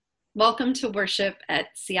Welcome to worship at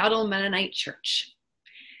Seattle Mennonite Church.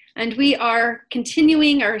 And we are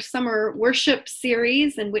continuing our summer worship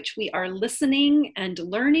series in which we are listening and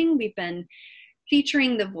learning. We've been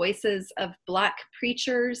featuring the voices of Black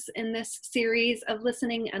preachers in this series of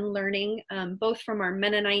listening and learning, both from our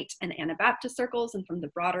Mennonite and Anabaptist circles and from the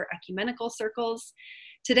broader ecumenical circles.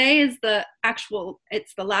 Today is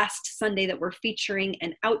it's the last Sunday that we're featuring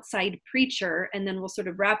an outside preacher, and then we'll sort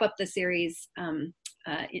of wrap up the series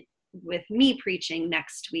with me preaching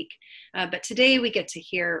next week. But today we get to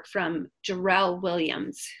hear from Jarrell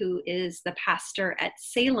Williams, who is the pastor at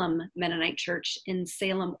Salem Mennonite Church in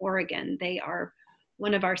Salem, Oregon. They are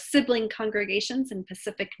one of our sibling congregations in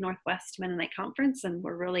Pacific Northwest Mennonite Conference, and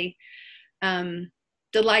we're really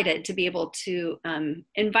delighted to be able to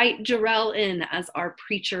invite Jarrell in as our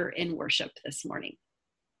preacher in worship this morning.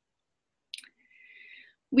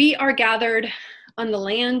 We are gathered on the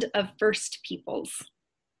land of First Peoples,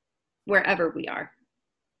 wherever we are.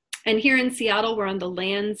 And here in Seattle, we're on the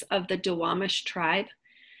lands of the Duwamish tribe,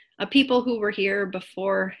 a people who were here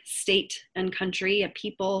before state and country, a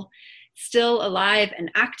people still alive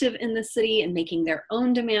and active in the city and making their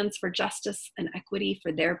own demands for justice and equity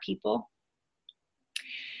for their people.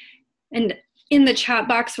 And in the chat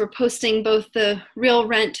box, we're posting both the Real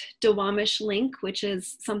Rent Duwamish link, which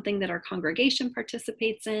is something that our congregation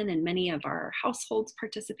participates in and many of our households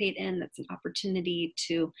participate in. That's an opportunity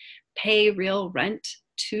to pay real rent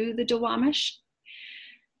to the Duwamish.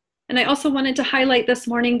 And I also wanted to highlight this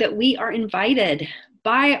morning that we are invited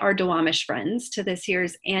by our Duwamish friends to this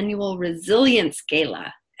year's annual Resilience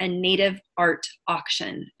Gala and Native Art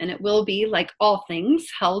Auction. And it will be, like all things,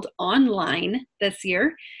 held online this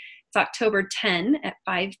year. It's October 10 at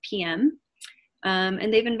 5 p.m.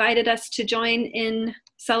 And they've invited us to join in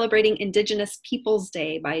celebrating Indigenous Peoples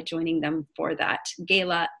Day by joining them for that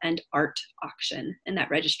gala and art auction. And that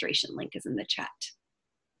registration link is in the chat.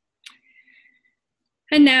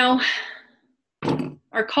 And now,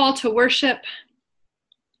 our call to worship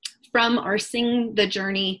from our Sing the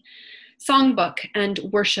Journey songbook and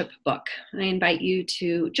worship book. I invite you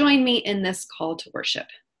to join me in this call to worship.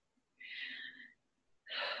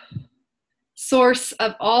 Source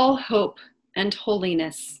of all hope and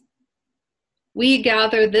holiness, we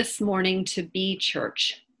gather this morning to be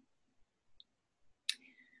church.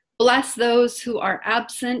 Bless those who are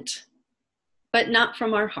absent, but not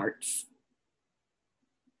from our hearts.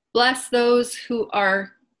 Bless those who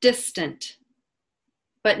are distant,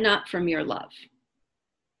 but not from your love.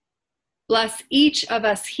 Bless each of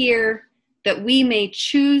us here that we may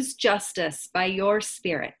choose justice by your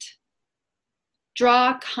Spirit.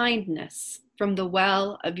 Draw kindness from the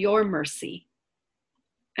well of your mercy,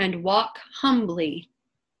 and walk humbly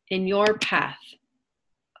in your path,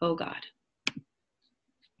 O God.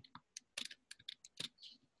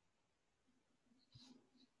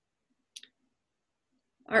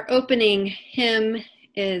 Our opening hymn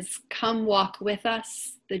is Come Walk With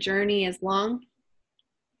Us, The Journey is Long.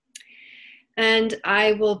 And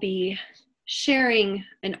I will be sharing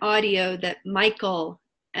an audio that Michael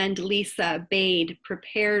and Lisa Bade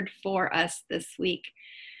prepared for us this week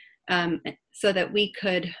so that we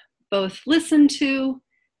could both listen to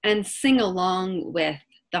and sing along with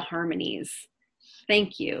the harmonies.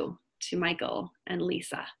 Thank you to Michael and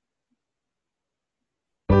Lisa.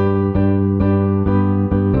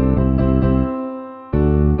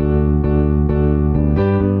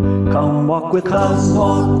 Come walk with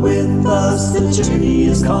us, the journey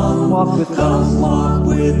is come. Walk with us, walk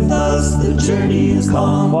with us, the journey is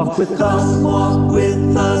come. Walk with us, walk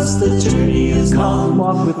with us, the journey is come.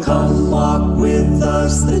 Walk with us, walk with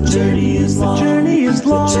us, the journey is long. The journey is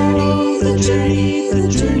long. The journey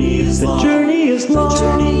is long. The journey is long.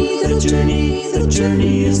 The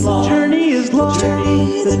journey is long. The journey is long.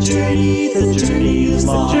 The journey is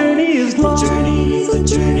long. The journey is long.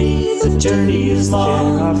 The journey is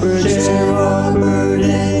long. Share our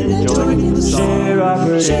burden and join in the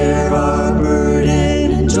song. Share our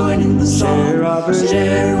burden and join in the song.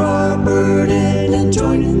 Share our burden and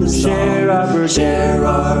join in the song. Share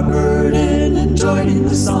our burden and join in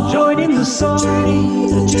the song. Join in the song.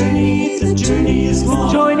 The journey is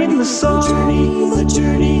long. Join in the song. The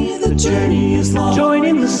journey is long. Join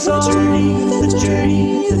in the song. The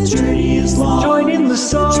journey is long. Join in the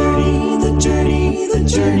song. The the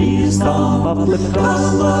journey is long.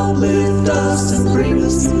 Come uplift us and bring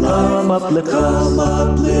us new life. Come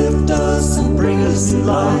uplift us and bring us new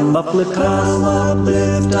life. Come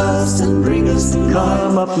uplift us and bring us new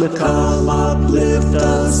life. Come uplift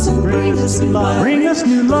us and bring us new life. Bring us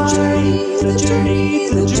new life. The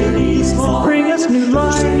journey is long. Bring us new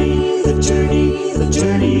life. The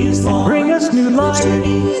journey is long. Bring us new life.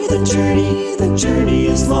 The journey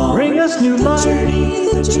is long. Bring us new life.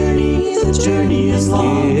 The journey is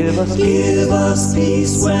long. Give us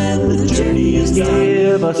peace when the journey is done.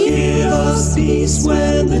 Give us peace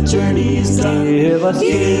when the journey is done. Give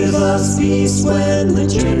us peace when the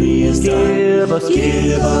journey is done. Give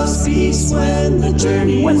us peace when the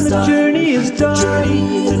journey is done.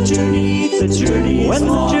 When the journey is done. The journey is long. When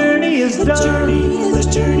the journey is done. The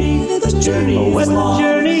journey when the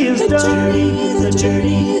journey is done.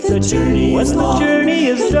 The journey when the journey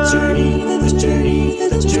is done.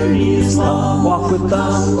 The journey is long. Walk with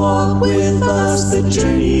us. The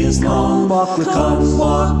journey is long. Walk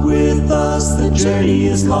with us. The journey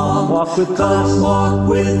is long. Walk with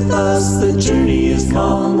us. The journey is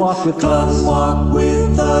long. Walk with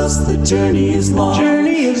us. The journey is long.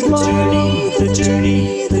 Journey is long. The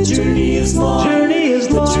journey is long. Journey is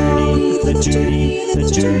long. The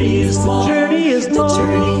journey is long. Journey is long.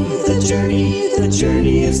 The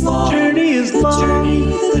journey is long. Journey is long.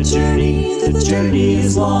 The journey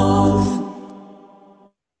is long.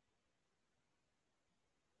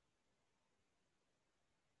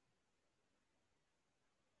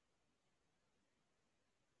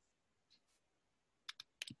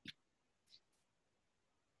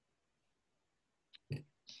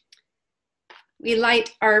 We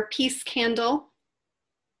light our peace candle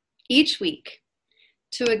each week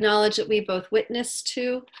to acknowledge that we both witness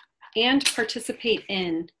to and participate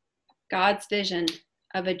in God's vision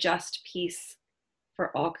of a just peace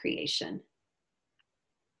for all creation.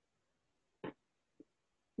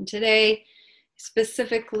 And today,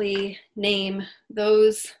 specifically name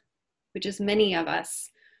those, which is many of us,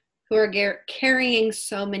 who are carrying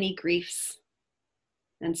so many griefs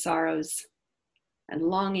and sorrows and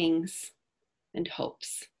longings and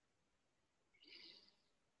hopes.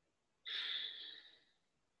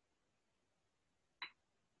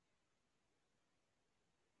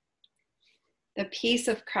 The peace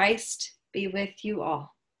of Christ be with you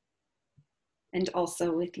all, and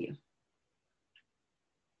also with you.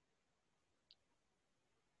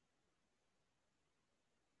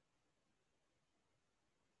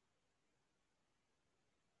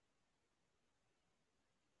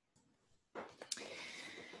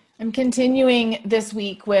 I'm continuing this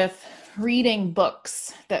week with reading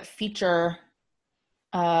books that feature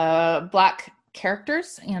Black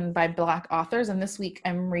characters and by Black authors. And this week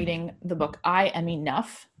I'm reading the book I Am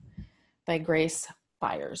Enough by Grace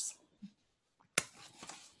Byers.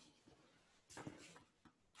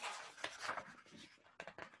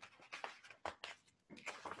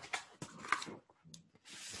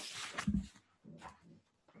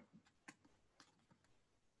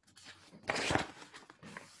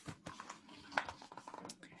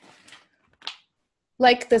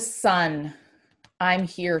 Like the sun, I'm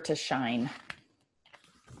here to shine.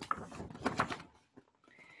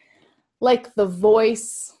 Like the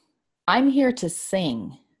voice, I'm here to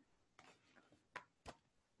sing.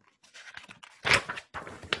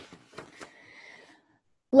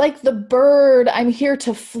 Like the bird, I'm here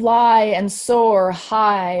to fly and soar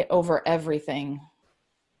high over everything.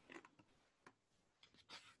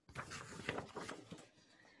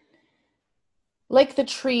 Like the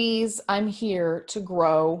trees, I'm here to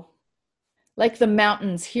grow. Like the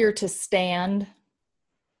mountains, here to stand.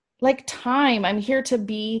 Like time, I'm here to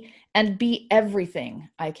be and be everything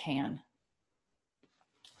I can.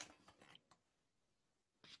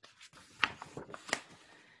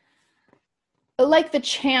 Like the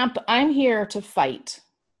champ, I'm here to fight.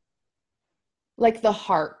 Like the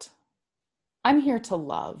heart, I'm here to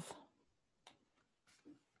love.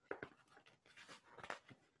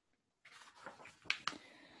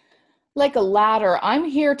 Like a ladder, I'm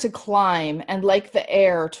here to climb, and like the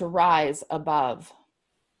air, to rise above.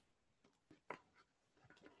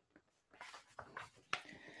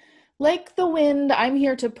 Like the wind, I'm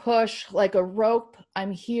here to push. Like a rope,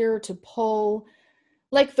 I'm here to pull.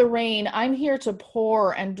 Like the rain, I'm here to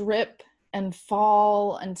pour and drip and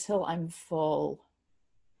fall until I'm full.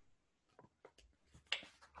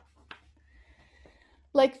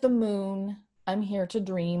 Like the moon, I'm here to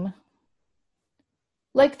dream.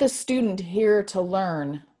 Like the student, here to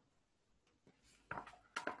learn.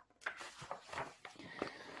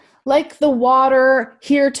 Like the water,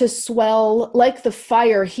 here to swell. Like the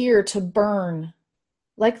fire, here to burn.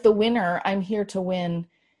 Like the winner, I'm here to win.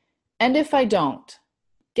 And if I don't,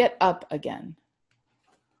 get up again.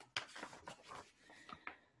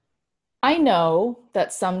 I know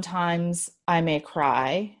that sometimes I may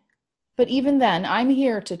cry, but even then, I'm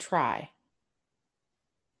here to try.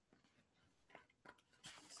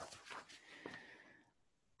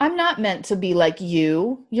 I'm not meant to be like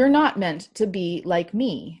you. You're not meant to be like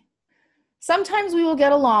me. Sometimes we will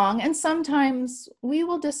get along, and sometimes we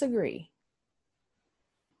will disagree.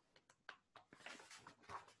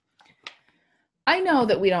 I know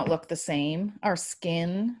that we don't look the same. Our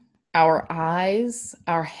skin, our eyes,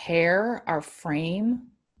 our hair, our frame.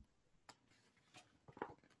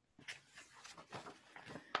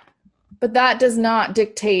 But that does not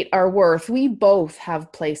dictate our worth. We both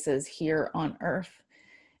have places here on earth.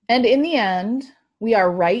 And in the end, we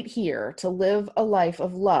are right here to live a life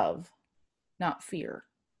of love, not fear.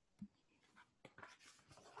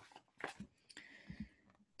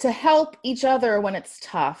 To help each other when it's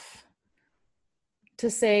tough. To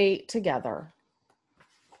say together,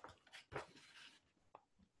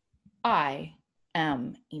 I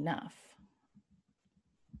am enough.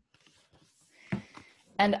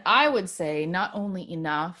 And I would say not only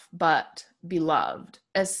enough, but beloved,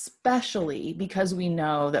 especially because we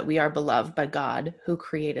know that we are beloved by God who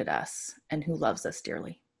created us and who loves us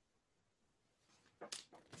dearly.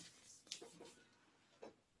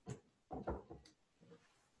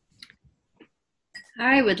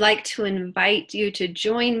 I would like to invite you to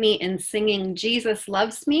join me in singing Jesus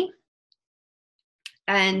Loves Me.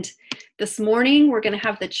 And this morning, we're going to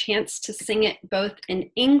have the chance to sing it both in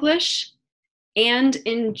English and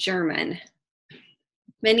in German.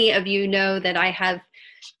 Many of you know that I have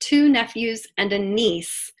 2 nephews and a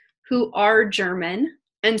niece who are German.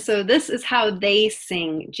 And so this is how they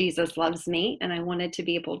sing Jesus Loves Me. And I wanted to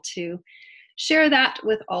be able to share that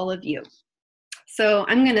with all of you. So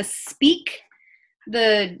I'm going to speak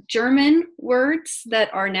the German words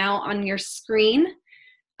that are now on your screen.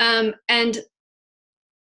 And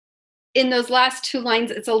in those last 2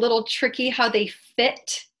 lines, it's a little tricky how they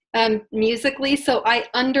fit musically. So I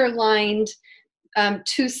underlined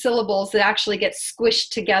 2 syllables that actually get squished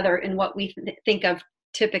together in what we think of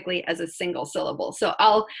typically as a single syllable. So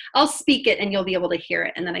I'll speak it and you'll be able to hear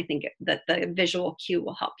it. And then I think that the visual cue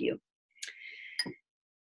will help you.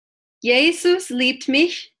 Jesus liebt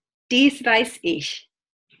mich, dies weiß ich,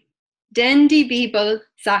 denn die Bibel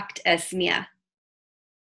sagt es mir.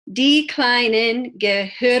 Die Kleinen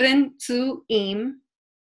gehören zu ihm,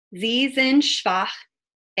 sie sind schwach,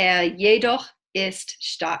 jedoch ist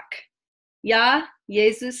stark. Ja,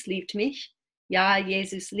 Jesus liebt mich, ja,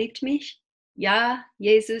 Jesus liebt mich, ja,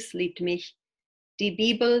 Jesus liebt mich, die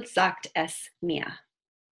Bibel sagt es mir.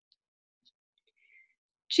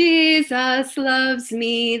 Jesus loves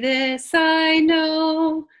me, this I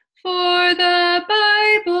know, for the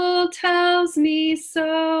Bible tells me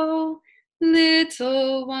so.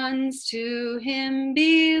 Little ones to him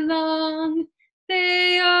belong.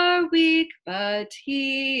 They are weak, but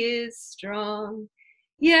he is strong.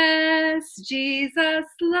 Yes, Jesus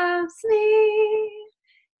loves me.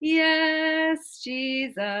 Yes,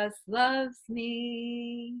 Jesus loves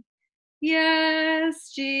me.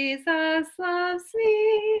 Yes, Jesus loves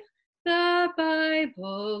me, the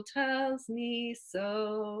Bible tells me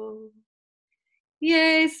so.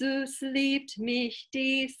 Jesus liebt mich,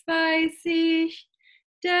 dies weiß ich,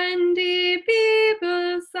 denn die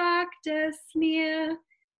Bibel sagt es mir.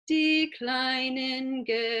 Die Kleinen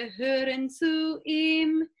gehören zu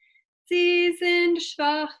ihm, sie sind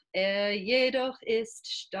schwach, jedoch ist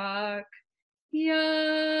stark.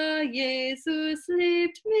 Ja, Jesus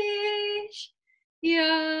liebt mich.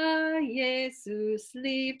 Ja, Jesus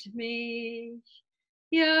liebt mich.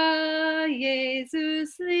 Ja,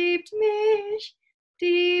 Jesus liebt mich.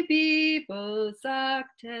 Die Bibel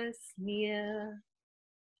sagt es mir.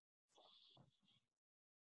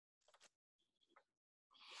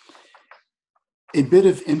 A bit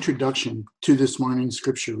of introduction to this morning's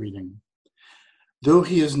scripture reading. Though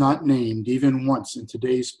he is not named even once in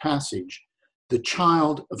today's passage, the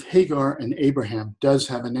child of Hagar and Abraham does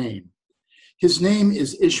have a name. His name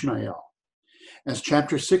is Ishmael. As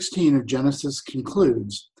chapter 16 of Genesis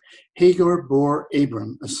concludes, Hagar bore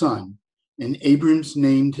Abram a son, and Abram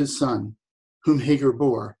named his son, whom Hagar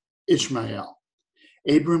bore, Ishmael.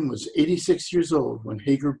 Abram was 86 years old when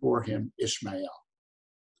Hagar bore him Ishmael.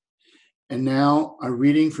 And now a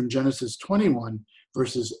reading from Genesis 21,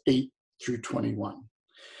 verses 8 through 21,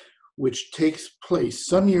 which takes place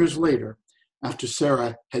some years later after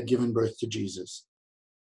Sarah had given birth to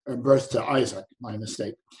Isaac, my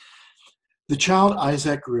mistake. The child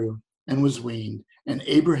Isaac grew and was weaned And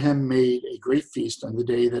Abraham made a great feast on the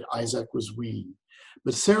day that Isaac was weaned.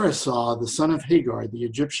 But Sarah saw the son of Hagar, the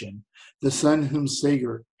Egyptian, the son whom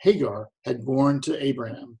Hagar had borne to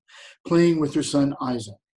Abraham, playing with her son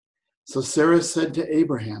Isaac. So Sarah said to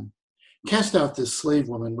Abraham, "Cast out this slave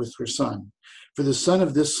woman with her son, for the son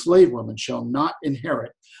of this slave woman shall not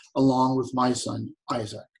inherit along with my son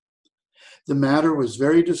Isaac." The matter was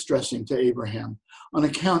very distressing to Abraham on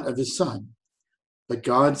account of his son. But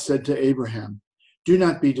God said to Abraham, "Do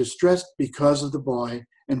not be distressed because of the boy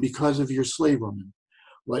and because of your slave woman.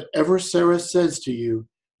 Whatever Sarah says to you,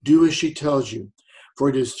 do as she tells you, for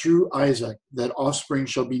it is through Isaac that offspring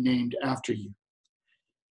shall be named after you.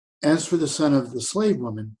 As for the son of the slave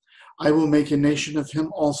woman, I will make a nation of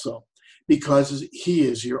him also, because he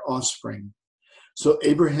is your offspring." So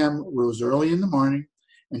Abraham rose early in the morning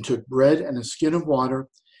and took bread and a skin of water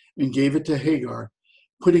and gave it to Hagar,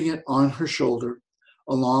 putting it on her shoulder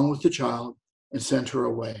along with the child, and sent her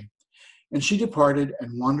away. And she departed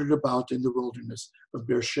and wandered about in the wilderness of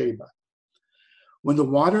Beersheba. When the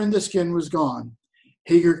water in the skin was gone,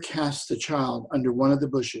 Hagar cast the child under one of the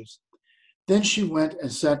bushes. Then she went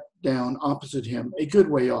and sat down opposite him a good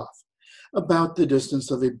way off, about the distance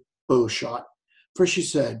of a bow shot, for she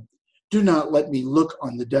said, "Do not let me look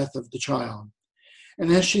on the death of the child." And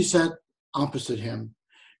as she sat opposite him,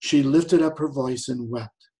 she lifted up her voice and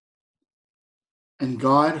wept. And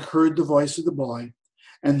God heard the voice of the boy,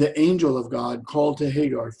 and the angel of God called to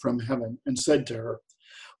Hagar from heaven and said to her,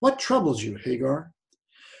 "What troubles you, Hagar?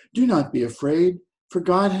 Do not be afraid, for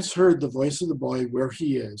God has heard the voice of the boy where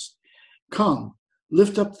he is. Come,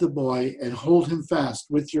 lift up the boy and hold him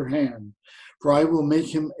fast with your hand, for I will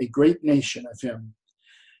make him a great nation of him."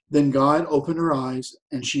 Then God opened her eyes,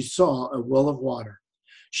 and she saw a well of water.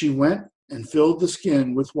 She went and filled the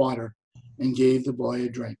skin with water and gave the boy a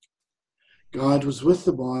drink. God was with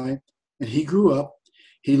the boy, and he grew up.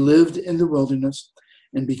 He lived in the wilderness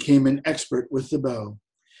and became an expert with the bow.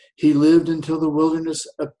 He lived until the wilderness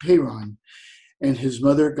of Paran, and his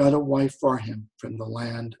mother got a wife for him from the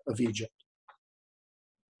land of Egypt.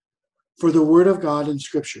 For the word of God in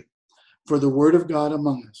Scripture, for the word of God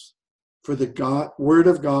among us, for the word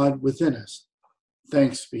of God within us,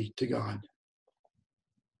 thanks be to God.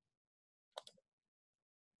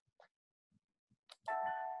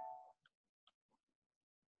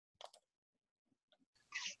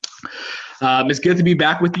 It's good to be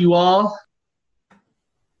back with you all.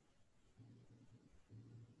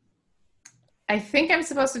 I think I'm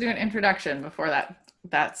supposed to do an introduction before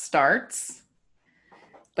that starts,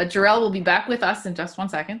 but Jarrell will be back with us in just 1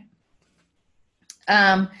 second.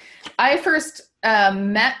 I first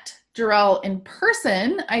met Jarrell in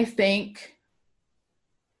person, I think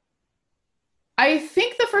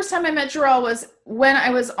the first time I met Jarrell was when I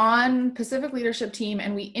was on Pacific Leadership Team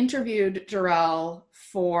and we interviewed Jarrell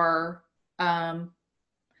for, no,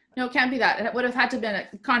 it can't be that. It would have had to have been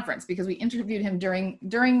a conference because we interviewed him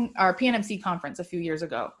during our PNMC conference a few years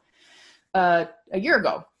ago, a year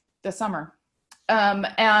ago, this summer,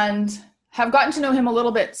 and have gotten to know him a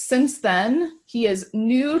little bit since then. He is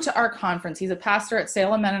new to our conference. He's a pastor at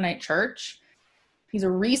Salem Mennonite Church. He's a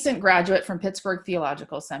recent graduate from Pittsburgh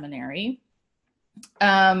Theological Seminary.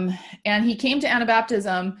 And he came to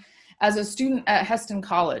Anabaptism as a student at Heston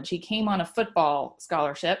College. He came on a football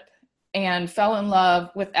scholarship and fell in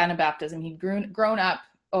love with Anabaptism. He'd grown up,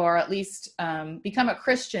 or at least become a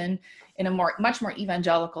Christian in a much more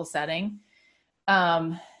evangelical setting.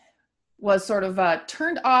 Was sort of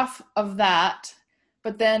turned off of that,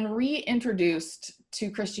 but then reintroduced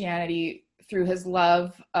to Christianity through his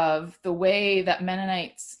love of the way that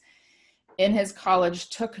Mennonites in his college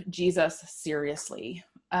took Jesus seriously.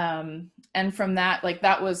 And from that, like,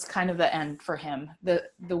 that was kind of the end for him.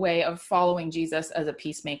 The way of following Jesus as a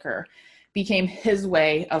peacemaker became his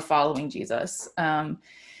way of following Jesus.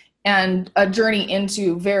 And a journey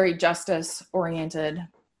into very justice-oriented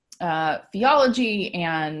theology,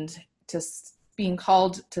 and to being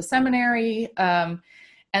called to seminary, and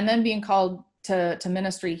then being called to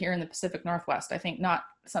ministry here in the Pacific Northwest. I think not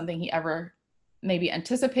something he ever maybe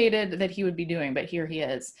anticipated that he would be doing, but here he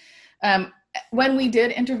is. When we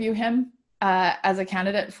did interview him as a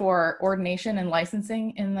candidate for ordination and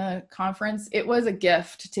licensing in the conference, it was a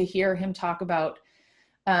gift to hear him talk about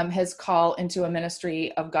his call into a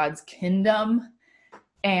ministry of God's kingdom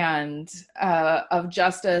and of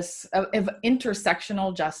justice, of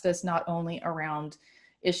intersectional justice, not only around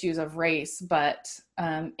issues of race, but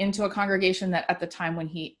into a congregation that at the time when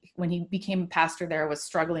he became pastor there was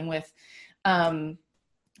struggling with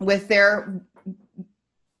their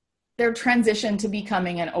transition to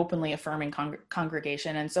becoming an openly affirming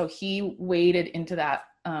congregation. And so he waded into that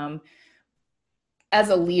as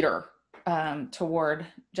a leader toward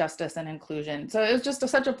justice and inclusion. So it was just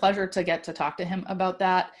such a pleasure to get to talk to him about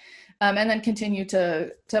that, and then continue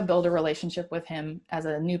to build a relationship with him as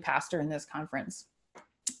a new pastor in this conference.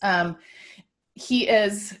 He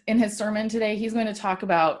is, in his sermon today, he's going to talk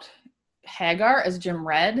about Hagar, as Jim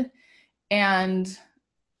read, and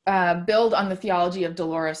build on the theology of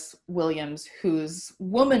Dolores Williams, whose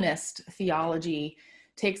womanist theology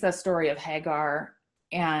takes the story of Hagar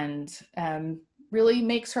and really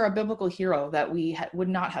makes her a biblical hero that we would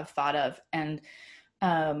not have thought of, and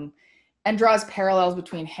draws parallels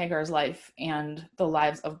between Hagar's life and the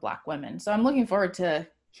lives of Black women. So I'm looking forward to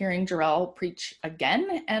hearing Jarrell preach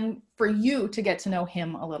again, and for you to get to know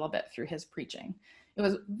him a little bit through his preaching. It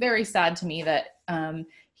was very sad to me that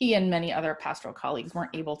he and many other pastoral colleagues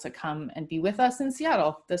weren't able to come and be with us in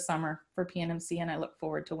Seattle this summer for PNMC, and I look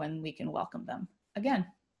forward to when we can welcome them again.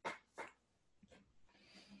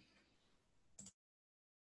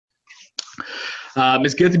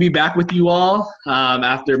 It's good to be back with you all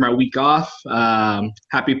after my week off.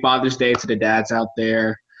 Happy Father's Day to the dads out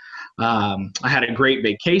there. I had a great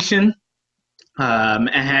vacation and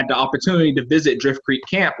had the opportunity to visit Drift Creek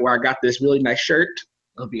Camp, where I got this really nice shirt.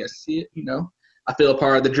 I hope you guys see it. I feel a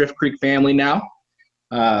part of the Drift Creek family now.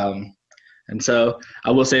 And so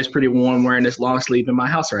I will say it's pretty warm wearing this long sleeve in my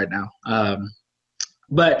house right now.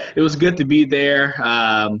 But it was good to be there.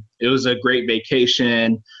 It was a great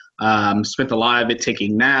vacation. Spent a lot of it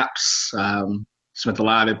taking naps. Spent a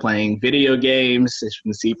lot of it playing video games, as you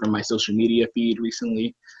can see from my social media feed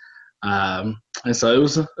recently. And so it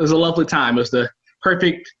was a lovely time. It was the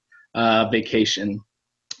perfect vacation.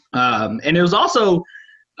 And it was also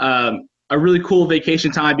a really cool vacation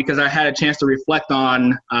time because I had a chance to reflect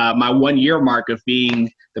on my 1 year mark of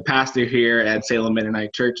being the pastor here at Salem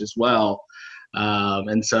Mennonite Church as well.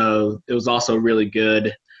 And so it was also really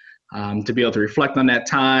good to be able to reflect on that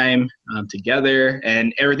time together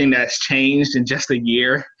and everything that's changed in just a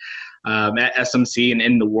year at SMC and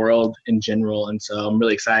in the world in general. And so I'm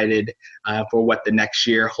really excited for what the next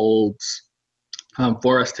year holds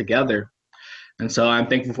for us together. And so I'm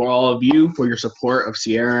thankful for all of you for your support of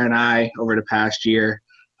Sierra and I over the past year.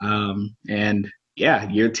 And yeah,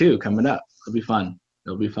 year 2 coming up. It'll be fun.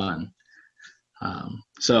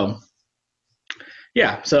 So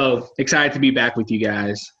excited to be back with you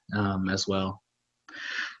guys as well.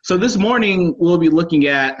 So this morning, we'll be looking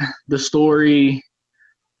at the story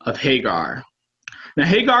of Hagar. Now,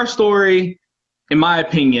 Hagar's story, in my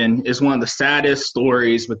opinion, is one of the saddest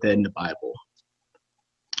stories within the Bible.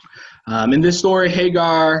 In this story,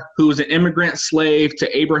 Hagar, who was an immigrant slave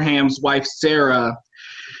to Abraham's wife, Sarah,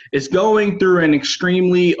 is going through an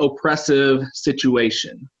extremely oppressive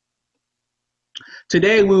situation.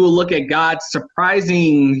 Today, we will look at God's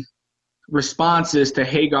surprising responses to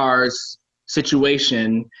Hagar's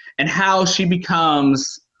situation and how she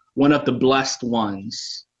becomes one of the blessed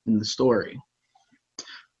ones in the story.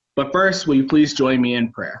 But first, will you please join me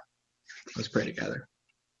in prayer? Let's pray together.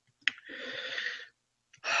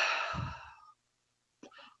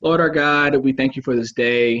 Lord our God, we thank you for this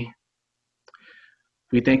day.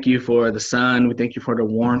 We thank you for the sun. We thank you for the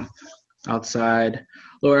warmth outside.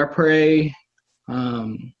 Lord, I pray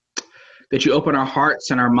that you open our hearts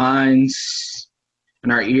and our minds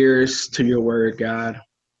and our ears to your word, God.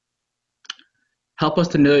 Help us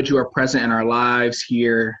to know that you are present in our lives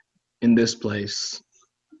here in this place.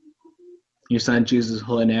 In your son, Jesus'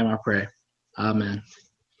 holy name, I pray. Amen.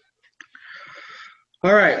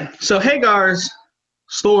 All right, so Hagar's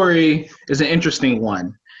story is an interesting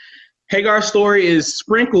one. Hagar's story is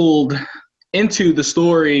sprinkled into the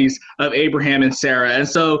stories of Abraham and Sarah. And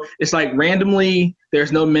so it's like randomly,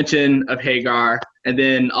 there's no mention of Hagar. And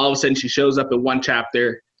then all of a sudden she shows up in one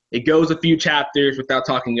chapter. It goes a few chapters without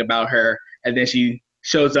talking about her. And then she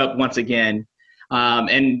shows up once again.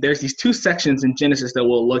 And there's these 2 sections in Genesis that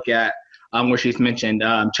we'll look at where she's mentioned.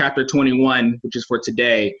 Chapter 21, which is for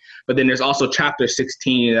today. But then there's also chapter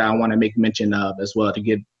 16 that I want to make mention of as well to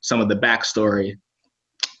give some of the backstory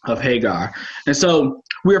of Hagar. And so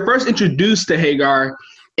we are first introduced to Hagar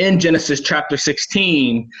in Genesis chapter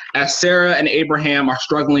 16 as Sarah and Abraham are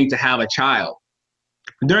struggling to have a child.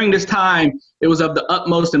 During this time, it was of the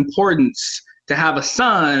utmost importance to have a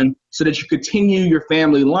son so that you continue your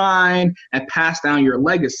family line and pass down your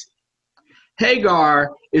legacy.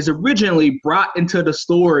 Hagar is originally brought into the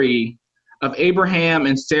story of Abraham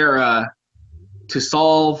and Sarah to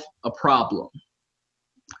solve a problem.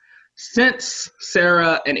 Since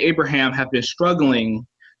Sarah and Abraham have been struggling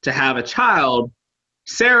to have a child,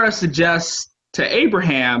 Sarah suggests to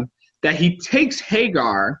Abraham that he takes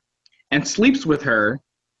Hagar and sleeps with her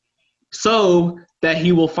so that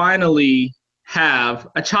he will finally have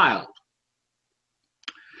a child.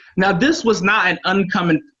 Now, this was not an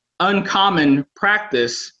uncommon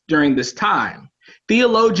practice during this time.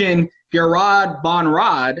 Theologian Gerard von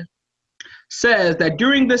Rad says that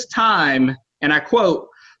during this time, and I quote,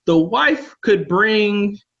 the wife could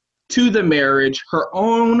bring to the marriage her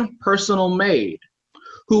own personal maid,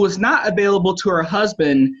 who was not available to her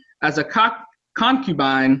husband as a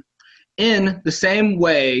concubine in the same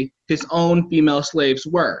way his own female slaves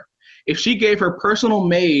were. If she gave her personal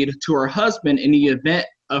maid to her husband in the event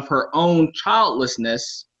of her own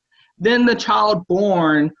childlessness, then the child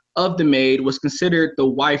born of the maid was considered the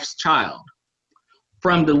wife's child.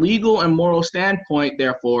 From the legal and moral standpoint,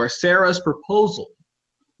 therefore, Sarah's proposal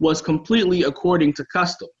was completely according to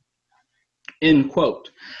custom. End quote.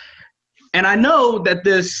 And I know that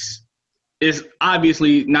this is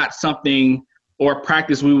obviously not something or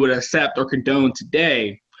practice we would accept or condone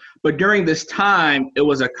today, but during this time, it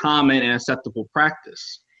was a common and acceptable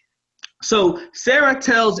practice. So Sarah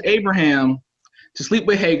tells Abraham to sleep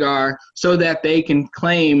with Hagar so that they can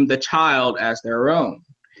claim the child as their own.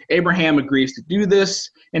 Abraham agrees to do this,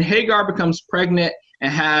 and Hagar becomes pregnant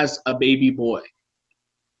and has a baby boy.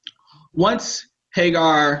 Once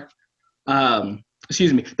Hagar,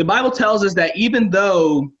 the Bible tells us that even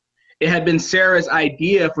though it had been Sarah's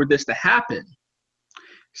idea for this to happen,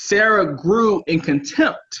 Sarah grew in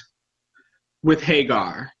contempt with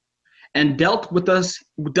Hagar and dealt with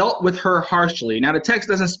her harshly. Now, the text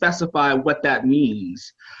doesn't specify what that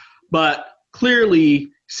means, but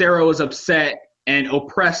clearly Sarah was upset and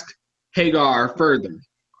oppressed Hagar further.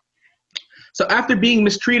 So after being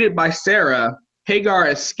mistreated by Sarah, Hagar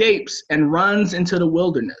escapes and runs into the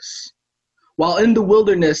wilderness. While in the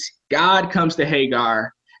wilderness, God comes to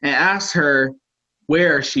Hagar and asks her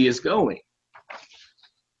where she is going.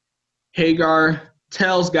 Hagar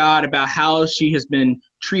tells God about how she has been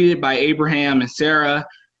treated by Abraham and Sarah.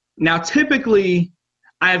 Now, typically,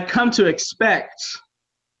 I have come to expect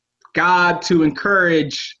God to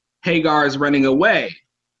encourage Hagar's running away.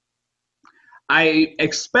 I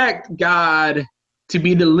expect God to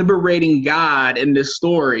be the liberating God in this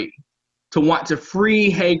story, to want to free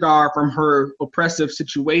Hagar from her oppressive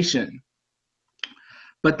situation.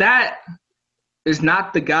 But that is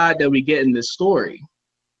not the God that we get in this story.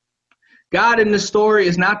 God in this story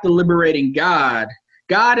is not the liberating God.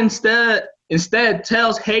 God instead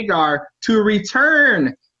tells Hagar to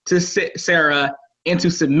return to Sarah and to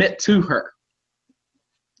submit to her.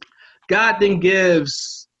 God then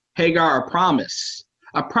gives Hagar a promise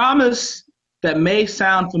that may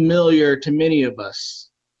sound familiar to many of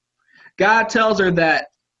us. God tells her that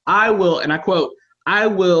I will, and I quote, I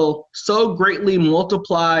will so greatly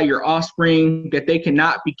multiply your offspring that they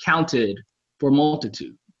cannot be counted for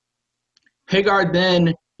multitude. Hagar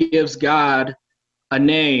then gives God a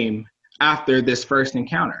name after this first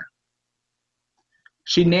encounter.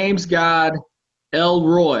 She names God El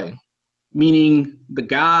Roi, meaning the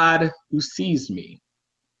God who sees me.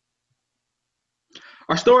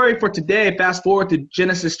 Our story for today, fast forward to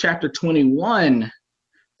Genesis chapter 21,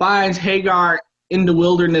 finds Hagar in the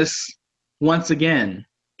wilderness once again.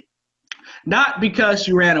 Not because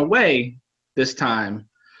she ran away this time,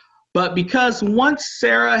 but because once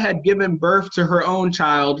Sarah had given birth to her own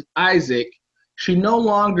child, Isaac, she no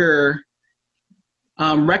longer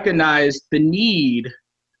recognized the need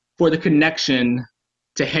for the connection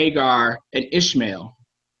to Hagar and Ishmael,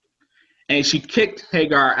 and she kicked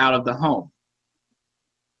Hagar out of the home.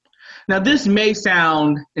 Now, this may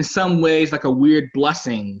sound in some ways like a weird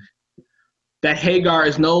blessing, that Hagar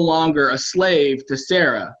is no longer a slave to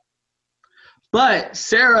Sarah. But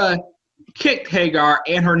Sarah kicked Hagar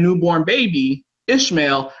and her newborn baby,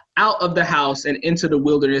 Ishmael, out of the house and into the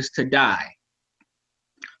wilderness to die.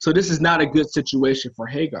 So this is not a good situation for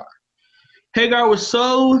Hagar. Hagar was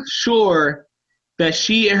so sure that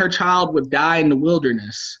she and her child would die in the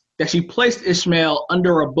wilderness that she placed Ishmael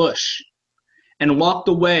under a bush and walked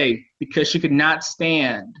away because she could not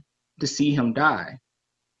stand to see him die.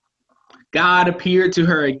 God appeared to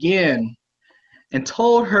her again and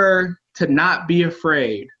told her to not be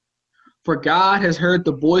afraid, for God has heard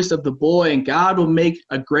the voice of the boy, and God will make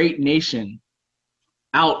a great nation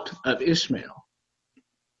out of Ishmael.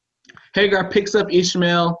 Hagar picks up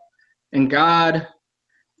Ishmael, and God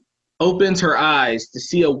opens her eyes to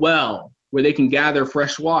see a well where they can gather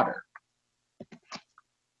fresh water.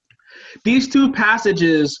 These two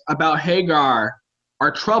passages about Hagar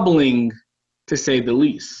are troubling, to say the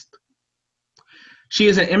least. She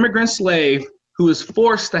is an immigrant slave who is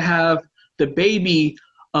forced to have the baby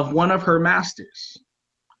of one of her masters.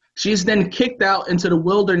 She is then kicked out into the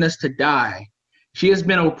wilderness to die. She has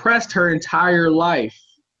been oppressed her entire life.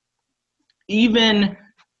 Even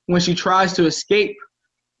when she tries to escape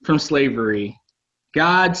from slavery,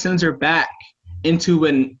 God sends her back into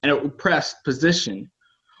an oppressed position.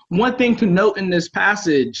 One thing to note in this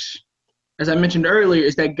passage, as I mentioned earlier,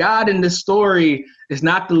 is that God in this story is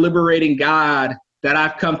not the liberating God that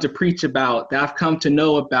I've come to preach about, that I've come to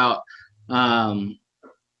know about,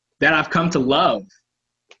 that I've come to love.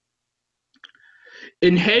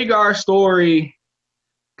 In Hagar's story,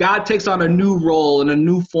 God takes on a new role and a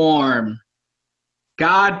new form.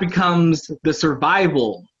 God becomes the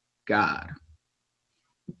survival God.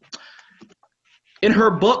 In her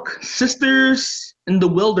book, Sisters in the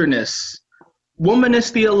Wilderness,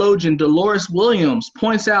 womanist theologian Dolores Williams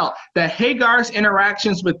points out that Hagar's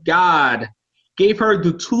interactions with God gave her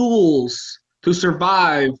the tools to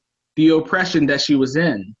survive the oppression that she was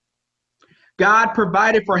in. God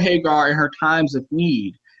provided for Hagar in her times of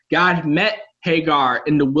need. God met Hagar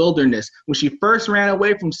in the wilderness when she first ran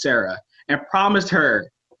away from Sarah and promised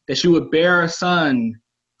her that she would bear a son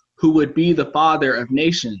who would be the father of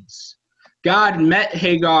nations. God met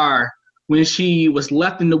Hagar when she was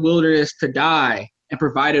left in the wilderness to die and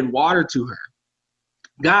provided water to her.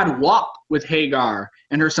 God walked with Hagar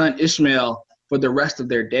and her son Ishmael for the rest of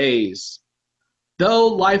their days. Though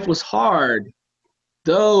life was hard,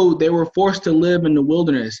 though they were forced to live in the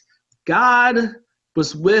wilderness, God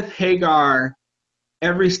was with Hagar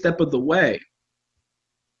every step of the way.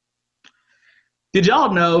 Did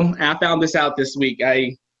y'all know, and I found this out this week,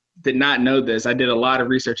 I did not know this, I did a lot of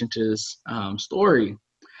research into this story,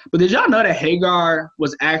 but did y'all know that Hagar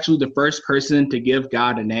was actually the first person to give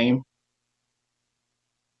God a name?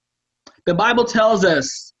 The Bible tells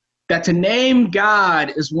us that to name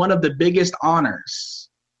God is one of the biggest honors.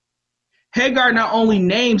 Hagar not only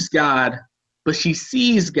names God, but she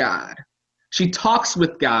sees God. She talks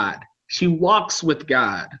with God. She walks with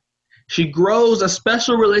God. She grows a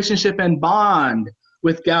special relationship and bond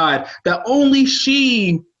with God that only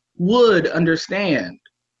she would understand.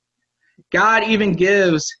 God even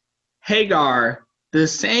gives Hagar the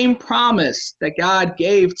same promise that God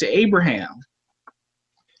gave to Abraham.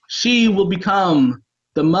 She will become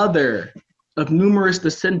the mother of numerous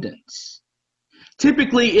descendants.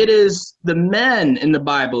 Typically, it is the men in the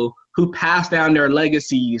Bible who pass down their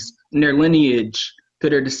legacies and their lineage to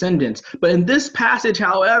their descendants. But in this passage,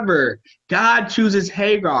 however, God chooses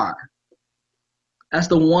Hagar as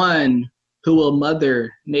the one who will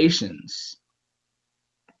mother nations.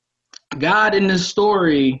 God in this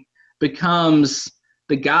story becomes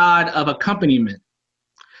the God of accompaniment,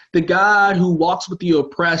 the God who walks with the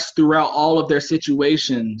oppressed throughout all of their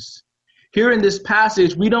situations. Here in this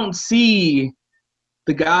passage, we don't see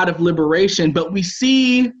the God of liberation, but we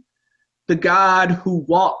see the God who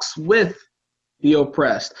walks with the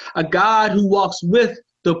oppressed, a God who walks with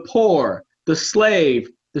the poor, the slave,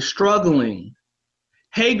 the struggling.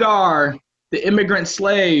 Hagar, the immigrant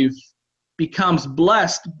slave, becomes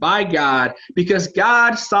blessed by God because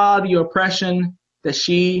God saw the oppression that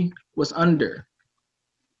she was under.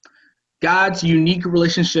 God's unique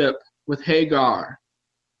relationship with Hagar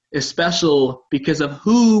is special because of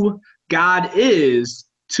who God is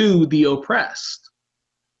to the oppressed.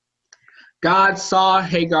 God saw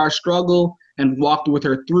Hagar struggle and walked with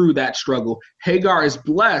her through that struggle. Hagar is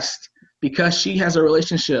blessed because she has a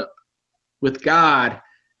relationship with God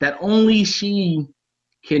that only she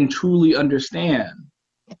can truly understand.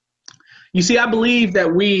 You see, I believe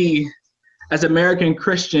that we, as American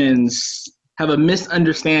Christians, have a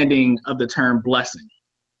misunderstanding of the term blessing.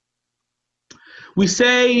 We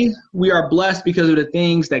say we are blessed because of the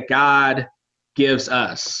things that God gives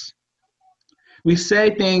us. We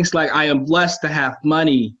say things like, I am blessed to have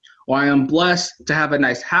money, or I am blessed to have a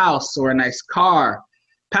nice house or a nice car.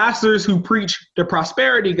 Pastors who preach the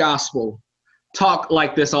prosperity gospel talk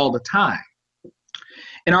like this all the time.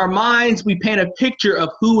 In our minds, we paint a picture of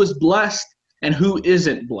who is blessed and who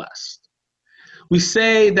isn't blessed. We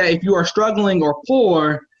say that if you are struggling or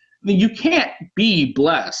poor, then you can't be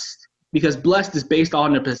blessed because blessed is based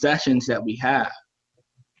on the possessions that we have.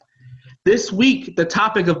 This week, the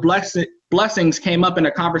topic of blessings came up in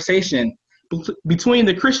a conversation between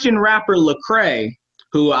the Christian rapper Lecrae,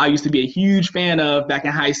 who I used to be a huge fan of back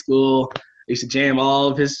in high school. I used to jam all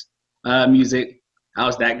of his music. I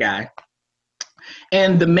was that guy.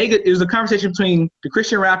 And it was a conversation between the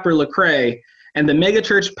Christian rapper Lecrae and the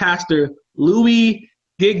megachurch pastor Louis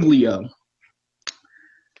Giglio.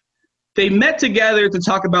 They met together to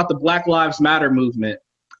talk about the Black Lives Matter movement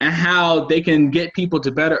and how they can get people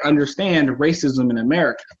to better understand racism in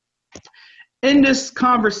America. In this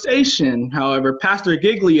conversation, however, Pastor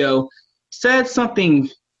Giglio said something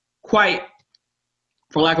quite,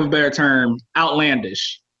 for lack of a better term,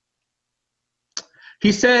 outlandish.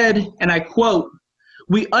 He said, and I quote,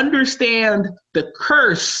 "We understand the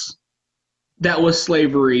curse that was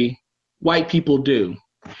slavery, white people do.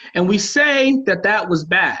 And we say that that was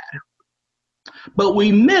bad. But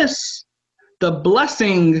we miss the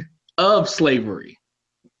blessing of slavery,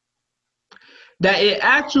 that it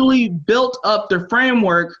actually built up the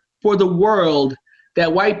framework for the world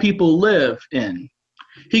that white people live in."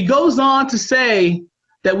 He goes on to say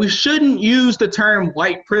that we shouldn't use the term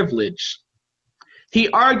white privilege. He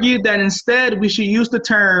argued that instead we should use the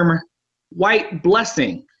term white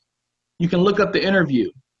blessing. You can look up the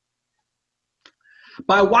interview.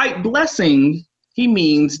 By white blessing, he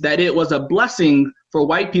means that it was a blessing for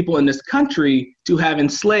white people in this country to have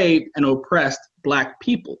enslaved and oppressed Black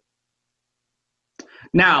people.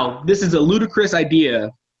 Now, this is a ludicrous idea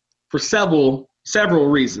for several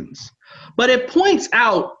reasons, but it points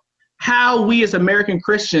out how we as American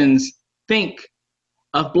Christians think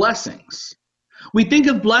of blessings. We think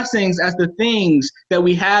of blessings as the things that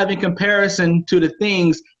we have in comparison to the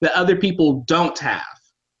things that other people don't have.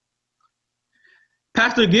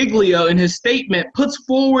 Pastor Giglio, in his statement, puts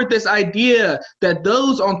forward this idea that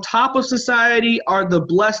those on top of society are the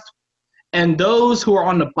blessed and those who are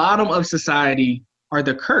on the bottom of society are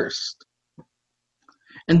the cursed.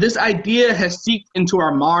 And this idea has seeped into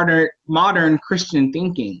our modern Christian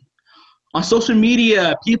thinking. On social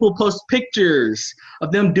media, people post pictures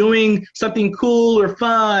of them doing something cool or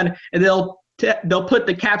fun, and they'll put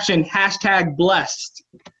the caption #blessed.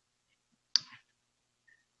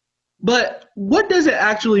 But what does it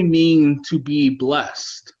actually mean to be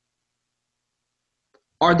blessed?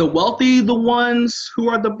 Are the wealthy the ones who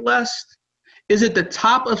are the blessed? Is it the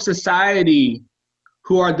top of society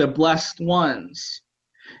who are the blessed ones?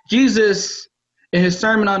 Jesus, in his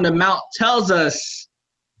Sermon on the Mount, tells us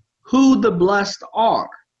who the blessed are.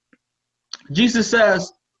 Jesus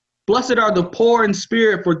says, "Blessed are the poor in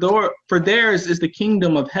spirit, for theirs is the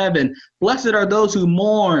kingdom of heaven. Blessed are those who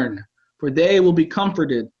mourn, for they will be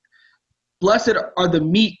comforted. Blessed are the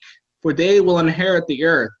meek, for they will inherit the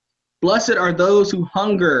earth. Blessed are those who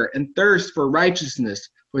hunger and thirst for righteousness,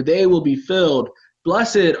 for they will be filled.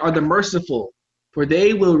 Blessed are the merciful, for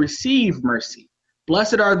they will receive mercy.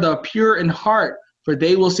 Blessed are the pure in heart, for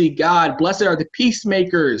they will see God. Blessed are the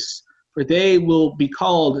peacemakers, for they will be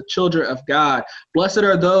called children of God. Blessed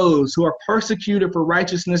are those who are persecuted for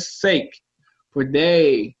righteousness' sake, for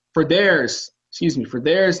theirs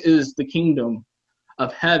is the kingdom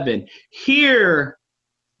of heaven." Here,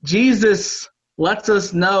 Jesus lets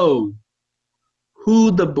us know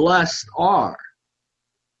who the blessed are.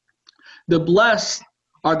 The blessed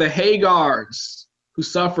are the Hagars who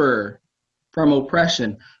suffer from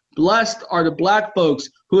oppression. Blessed are the Black folks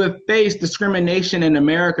who have faced discrimination in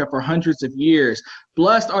America for hundreds of years.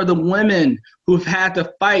 Blessed are the women who have had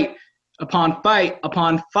to fight upon fight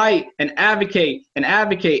upon fight and advocate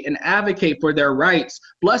for their rights.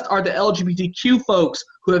 Blessed are the LGBTQ folks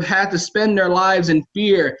who have had to spend their lives in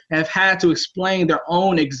fear and have had to explain their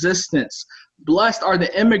own existence. Blessed are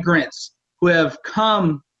the immigrants who have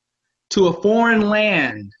come to a foreign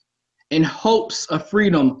land in hopes of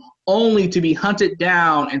freedom, only to be hunted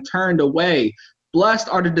down and turned away. Blessed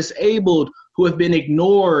are the disabled who have been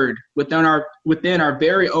ignored within our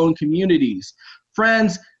very own communities.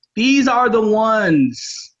 Friends, these are the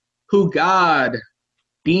ones who God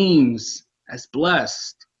deems as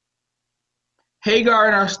blessed. Hagar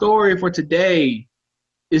in our story for today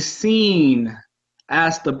is seen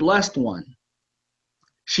as the blessed one.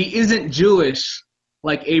 She isn't Jewish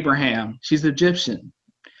like Abraham. She's Egyptian.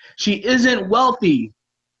 She isn't wealthy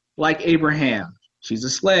like Abraham. She's a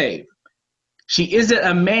slave. She isn't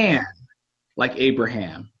a man like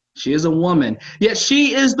Abraham. She is a woman. Yet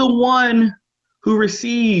she is the one who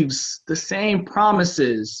receives the same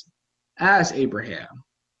promises as Abraham.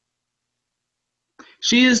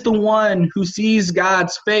 She is the one who sees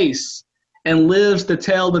God's face and lives to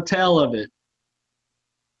tell the tale of it.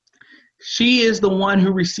 She is the one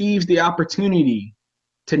who receives the opportunity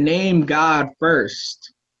to name God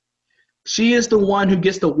first. She is the one who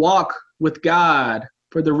gets to walk with God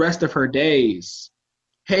for the rest of her days.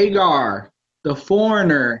 Hagar, the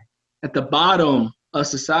foreigner at the bottom of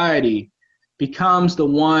society, becomes the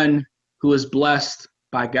one who is blessed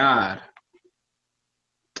by God.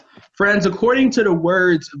 Friends, according to the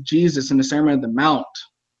words of Jesus in the Sermon on the Mount,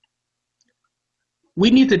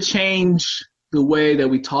 we need to change the way that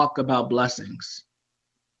we talk about blessings.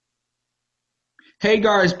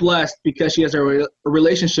 Hagar is blessed because she has a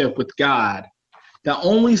relationship with God that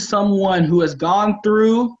only someone who has gone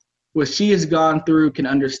through what she has gone through can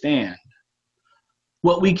understand.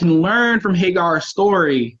 What we can learn from Hagar's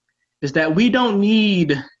story is that we don't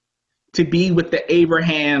need to be with the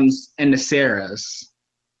Abrahams and the Sarahs,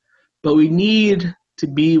 but we need to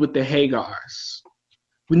be with the Hagars.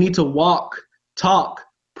 We need to walk, talk,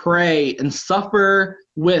 pray, and suffer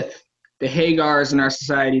with the Hagars in our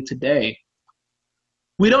society today.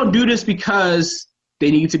 We don't do this because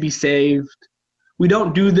they need to be saved. We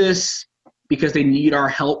don't do this because they need our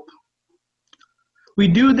help. We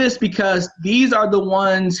do this because these are the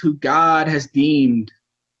ones who God has deemed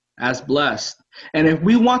as blessed. And if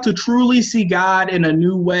we want to truly see God in a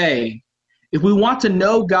new way, if we want to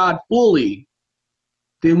know God fully,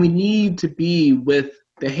 then we need to be with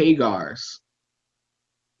the Hagars.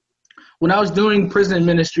 When I was doing prison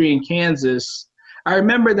ministry in Kansas, I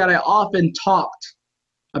remember that I often talked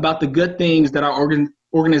about the good things that our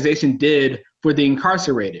organization did for the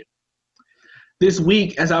incarcerated. This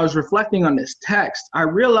week, as I was reflecting on this text, I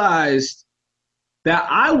realized that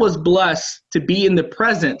I was blessed to be in the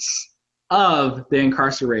presence of the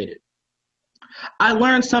incarcerated. I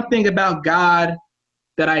learned something about God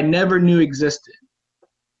that I never knew existed.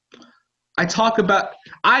 I talk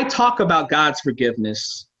about God's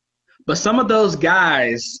forgiveness, but some of those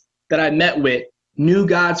guys that I met with knew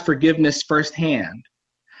God's forgiveness firsthand.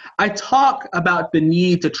 I talk about the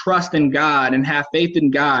need to trust in God and have faith in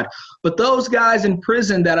God, but those guys in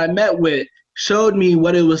prison that I met with showed me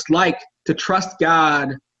what it was like to trust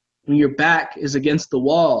God when your back is against the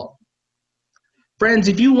wall. Friends,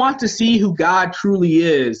 if you want to see who God truly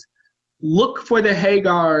is, look for the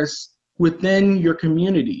Hagars within your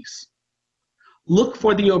communities. Look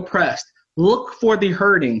for the oppressed. Look for the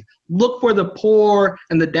hurting. Look for the poor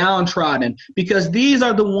and the downtrodden, because these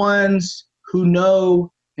are the ones who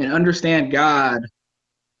know and understand God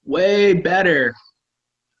way better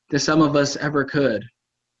than some of us ever could.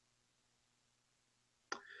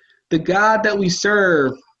 The God that we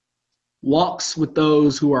serve walks with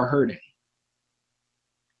those who are hurting.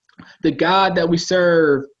 The God that we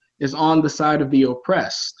serve is on the side of the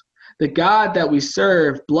oppressed. The God that we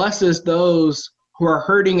serve blesses those who are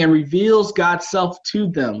hurting and reveals God's self to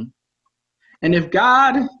them. And if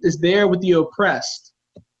God is there with the oppressed,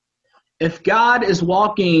 if God is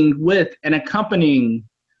walking with and accompanying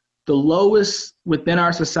the lowest within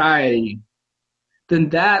our society, then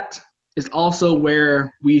that is also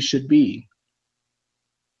where we should be.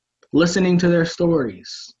 Listening to their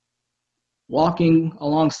stories, walking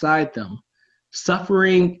alongside them,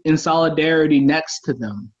 suffering in solidarity next to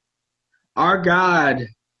them. Our God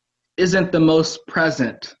isn't the most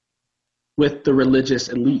present with the religious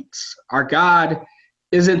elites. Our God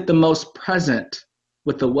isn't the most present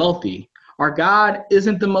with the wealthy. Our God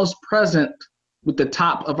isn't the most present with the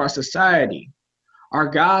top of our society. Our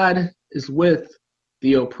God is with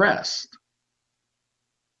the oppressed.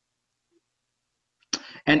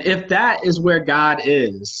 And if that is where God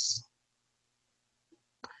is,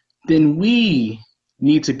 then we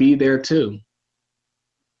need to be there too,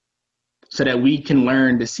 so that we can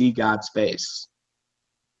learn to see God's face.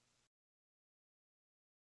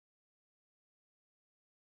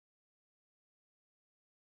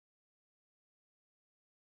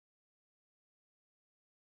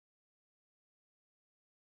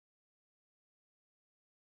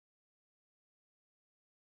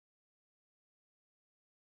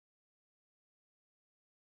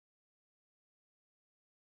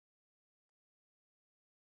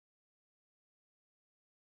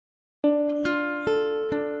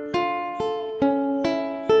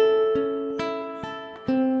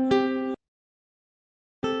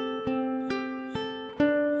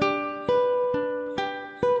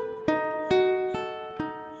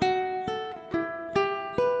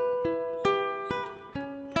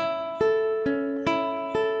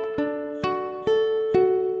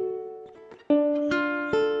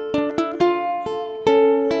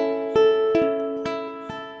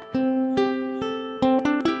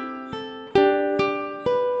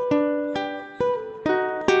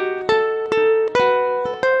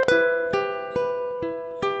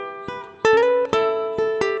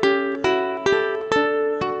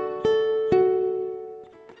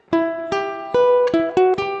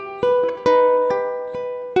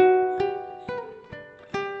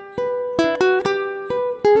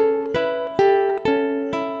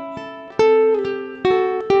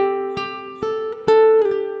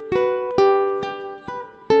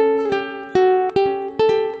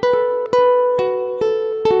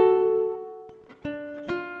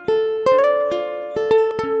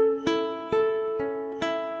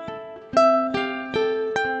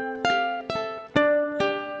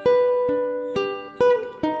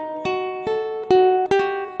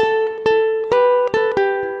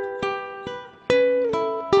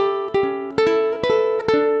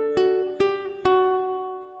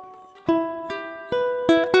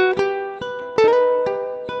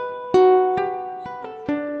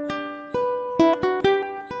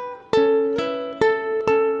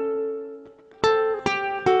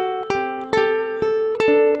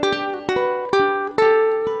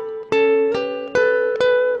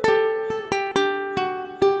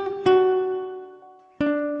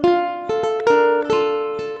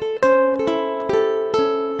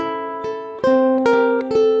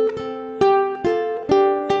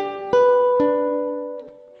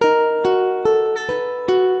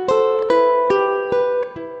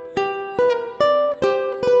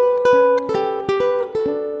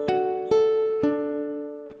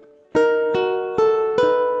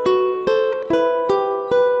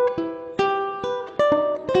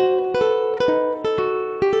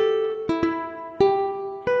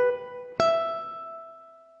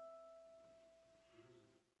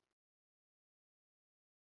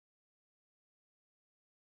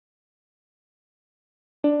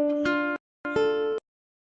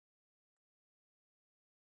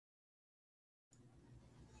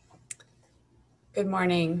 Good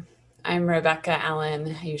morning. I'm Rebecca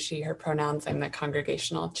Allen. I use she, her pronouns. I'm the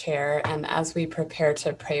congregational chair. And as we prepare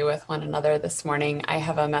to pray with one another this morning, I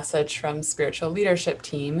have a message from Spiritual Leadership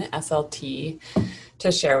Team, SLT,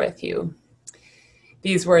 to share with you.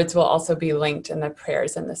 These words will also be linked in the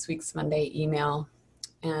prayers in this week's Monday email.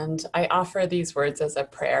 And I offer these words as a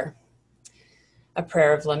prayer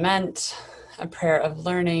of lament, a prayer of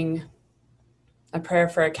learning, a prayer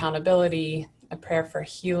for accountability, a prayer for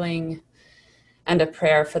healing, and a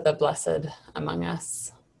prayer for the blessed among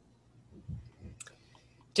us.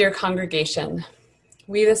 Dear congregation,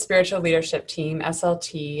 we, the Spiritual Leadership Team,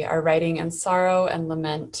 SLT, are writing in sorrow and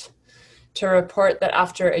lament to report that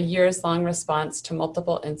after a years-long response to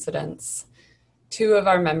multiple incidents, 2 of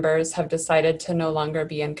our members have decided to no longer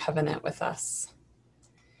be in covenant with us.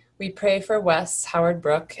 We pray for Wes Howard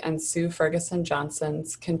Brooke and Sue Ferguson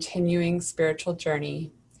Johnson's continuing spiritual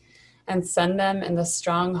journey and send them in the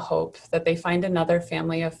strong hope that they find another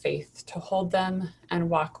family of faith to hold them and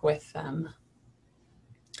walk with them.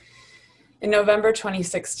 In November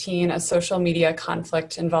 2016, a social media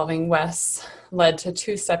conflict involving Wes led to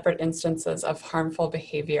 2 separate instances of harmful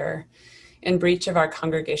behavior in breach of our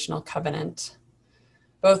congregational covenant.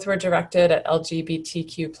 Both were directed at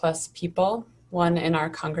LGBTQ+ people, one in our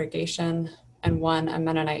congregation and one a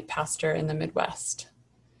Mennonite pastor in the Midwest.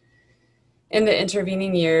 In the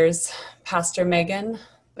intervening years, Pastor Megan,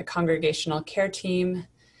 the congregational care team,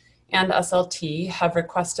 and SLT have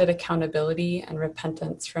requested accountability and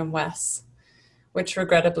repentance from Wes, which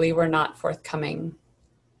regrettably were not forthcoming.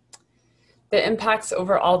 The impacts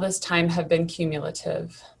over all this time have been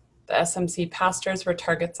cumulative. The SMC pastors were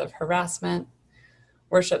targets of harassment,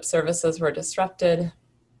 worship services were disrupted,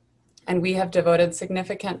 and we have devoted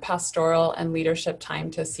significant pastoral and leadership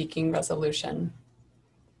time to seeking resolution.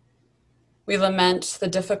 We lament the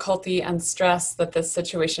difficulty and stress that this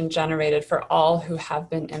situation generated for all who have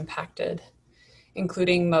been impacted,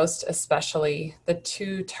 including most especially the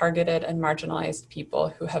 2 targeted and marginalized people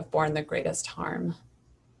who have borne the greatest harm.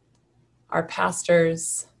 Our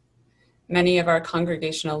pastors, many of our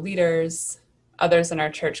congregational leaders, others in our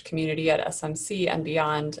church community at SMC and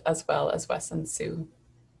beyond, as well as Wes and Sue.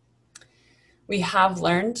 We have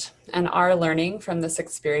learned and are learning from this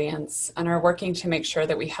experience and are working to make sure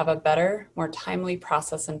that we have a better, more timely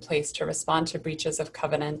process in place to respond to breaches of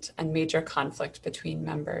covenant and major conflict between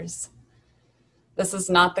members. This is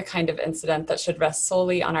not the kind of incident that should rest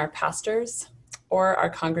solely on our pastors or our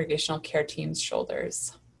congregational care team's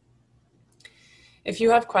shoulders. If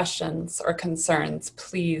you have questions or concerns,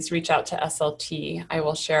 please reach out to SLT. I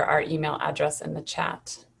will share our email address in the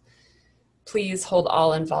chat. Please hold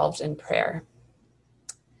all involved in prayer.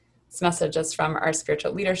 This message is from our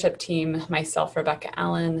spiritual leadership team, myself, Rebecca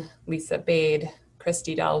Allen, Lisa Bade,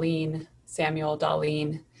 Christy Darlene, Samuel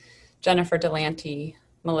Darlene, Jennifer Delante,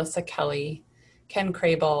 Melissa Kelly, Ken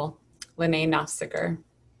Crable, Lene Nofziger.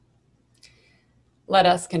 Let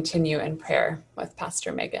us continue in prayer with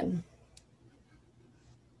Pastor Megan.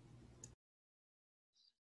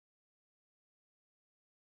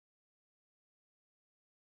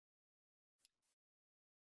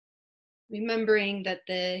 Remembering that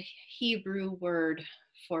the Hebrew word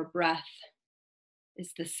for breath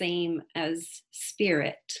is the same as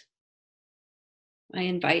spirit, I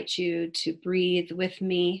invite you to breathe with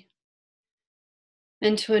me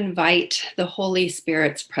and to invite the Holy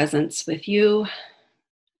Spirit's presence with you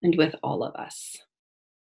and with all of us.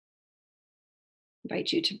 I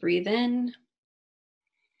invite you to breathe in.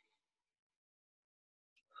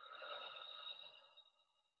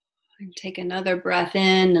 And take another breath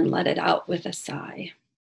in and let it out with a sigh.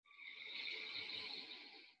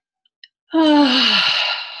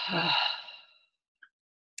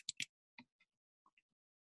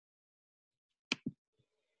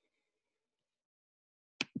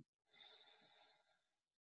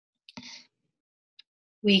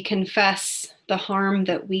 We confess the harm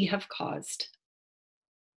that we have caused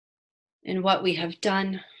in what we have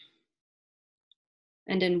done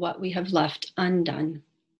and in what we have left undone.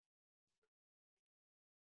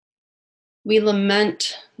 We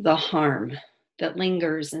lament the harm that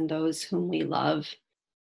lingers in those whom we love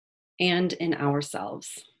and in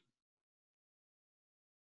ourselves.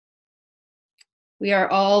 We are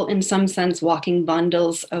all, in some sense, walking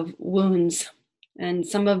bundles of wounds, and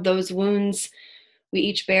some of those wounds we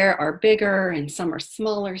each bear are bigger, and some are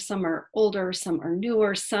smaller, some are older, some are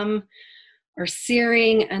newer, some are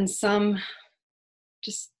searing, and some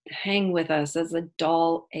just hang with us as a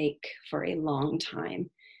dull ache for a long time,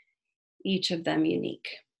 each of them unique.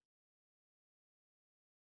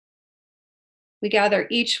 We gather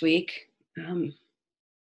each week,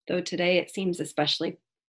 though today it seems especially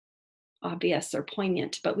obvious or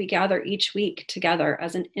poignant, but we gather each week together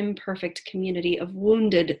as an imperfect community of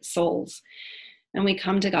wounded souls. And we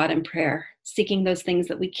come to God in prayer, seeking those things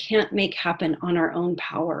that we can't make happen on our own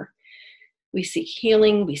power. We seek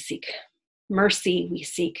healing, we seek mercy, we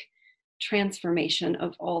seek transformation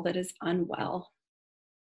of all that is unwell.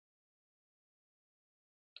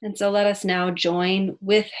 And so let us now join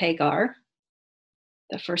with Hagar,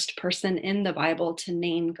 the first person in the Bible to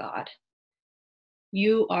name God.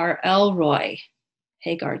 You are El Roi,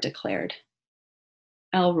 Hagar declared.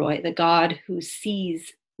 El Roi, the God who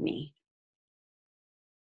sees me.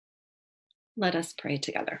 Let us pray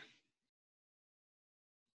together.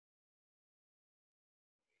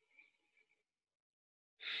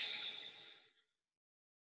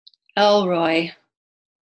 El Roi,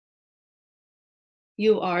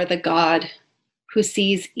 you are the God who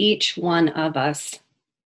sees each one of us,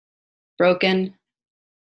 broken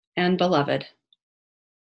and beloved.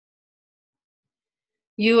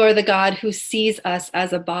 You are the God who sees us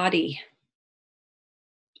as a body,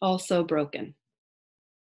 also broken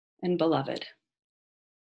and beloved.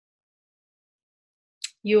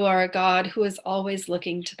 You are a God who is always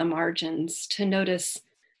looking to the margins to notice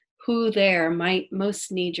who there might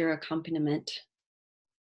most need your accompaniment.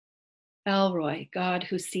 El Roi, God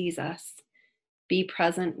who sees us, be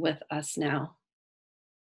present with us now.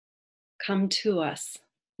 Come to us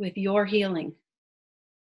with your healing,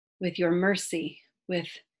 with your mercy, with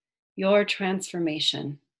your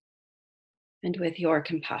transformation, and with your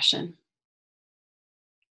compassion.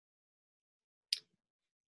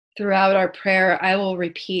 Throughout our prayer, I will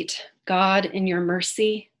repeat, God, in your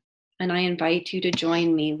mercy, and I invite you to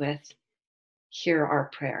join me with, hear our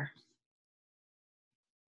prayer.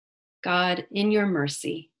 God, in your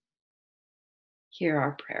mercy, hear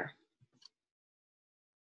our prayer.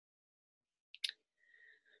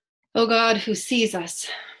 O God who sees us,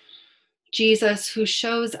 Jesus who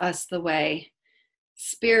shows us the way,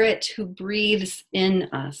 Spirit who breathes in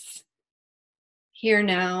us, hear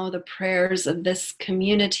now the prayers of this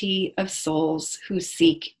community of souls who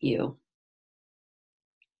seek you.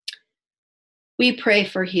 We pray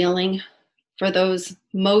for healing for those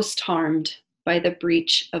most harmed by the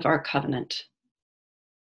breach of our covenant.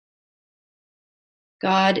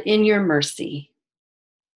 God, in your mercy,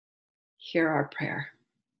 hear our prayer.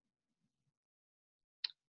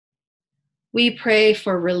 We pray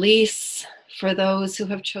for release for those who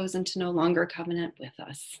have chosen to no longer covenant with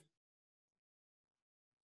us.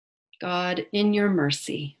 God, in your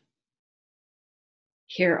mercy,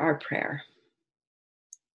 hear our prayer.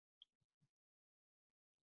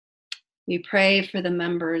 We pray for the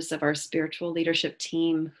members of our spiritual leadership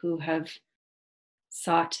team who have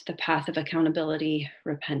sought the path of accountability,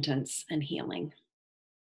 repentance, and healing.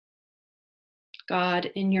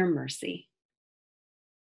 God, in your mercy,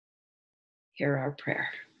 hear our prayer.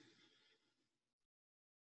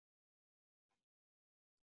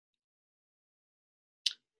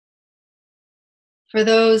 For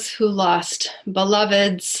those who lost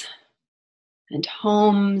beloveds and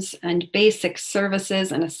homes and basic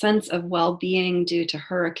services and a sense of well-being due to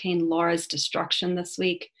Hurricane Laura's destruction this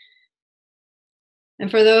week, and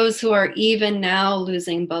for those who are even now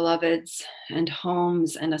losing beloveds and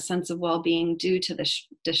homes and a sense of well-being due to the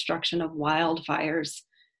destruction of wildfires,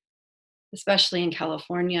 especially in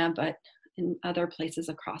California, but in other places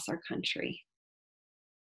across our country,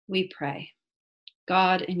 we pray,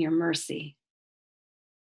 God, in your mercy,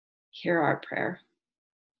 hear our prayer.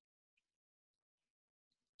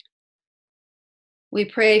 We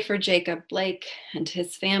pray for Jacob Blake and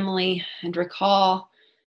his family and recall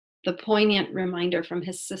the poignant reminder from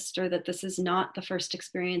his sister that this is not the first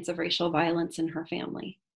experience of racial violence in her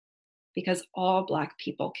family, because all Black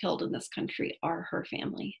people killed in this country are her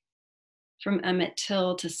family, from Emmett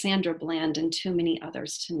Till to Sandra Bland and too many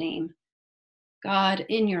others to name. God,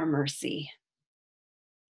 in your mercy,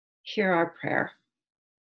 hear our prayer.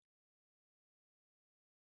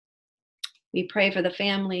 We pray for the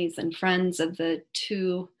families and friends of the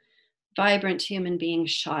two vibrant human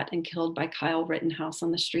beings shot and killed by Kyle Rittenhouse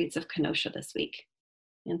on the streets of Kenosha this week,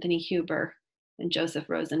 Anthony Huber and Joseph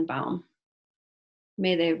Rosenbaum.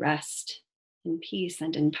 May they rest in peace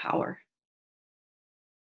and in power.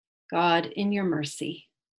 God, in your mercy,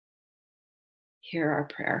 hear our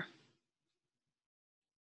prayer.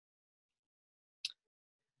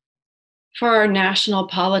 For our national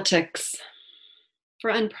politics, for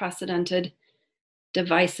unprecedented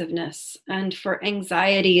divisiveness, and for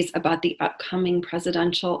anxieties about the upcoming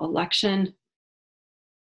presidential election,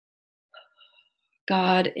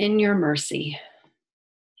 God, in your mercy,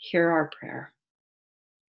 hear our prayer.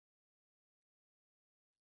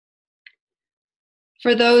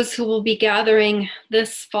 For those who will be gathering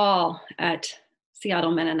this fall at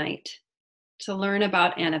Seattle Mennonite to learn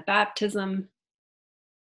about Anabaptism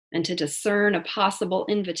and to discern a possible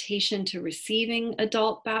invitation to receiving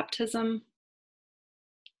adult baptism,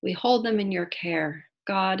 we hold them in your care.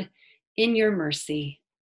 God, in your mercy,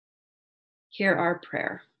 hear our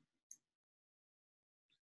prayer.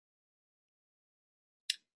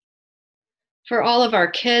 For all of our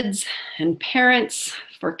kids and parents,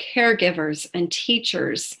 for caregivers and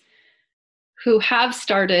teachers who have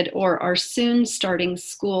started or are soon starting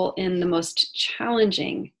school in the most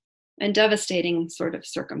challenging and devastating sort of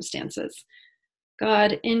circumstances,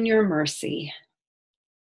 God, in your mercy,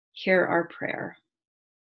 hear our prayer.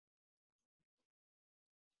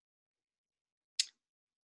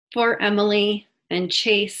 For Emily and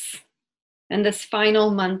Chase and this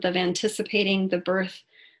final month of anticipating the birth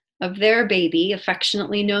of their baby,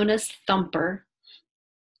 affectionately known as Thumper,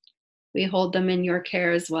 we hold them in your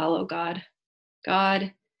care as well, O God.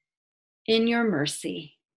 God, in your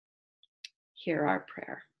mercy, hear our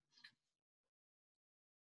prayer.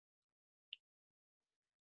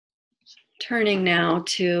 Turning now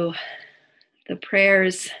to the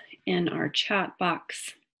prayers in our chat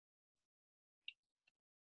box.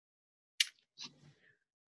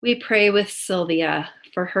 We pray with Sylvia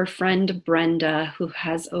for her friend Brenda, who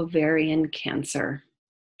has ovarian cancer.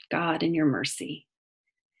 God, in your mercy,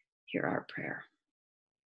 hear our prayer.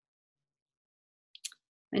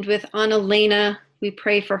 And with Annalena, we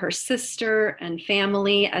pray for her sister and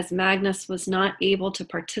family as Magnus was not able to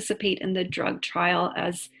participate in the drug trial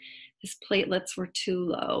as his platelets were too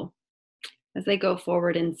low, as they go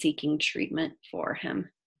forward in seeking treatment for him.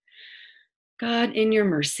 God, in your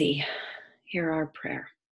mercy, hear our prayer.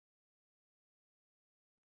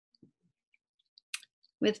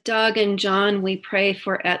 With Doug and John, we pray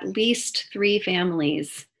for at least 3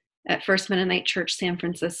 families at First Mennonite Church San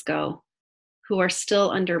Francisco who are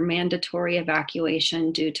still under mandatory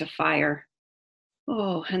evacuation due to fire.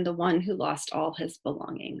 Oh, and the one who lost all his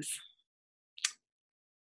belongings.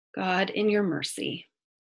 God, in your mercy,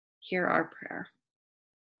 hear our prayer.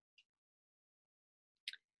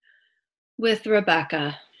 With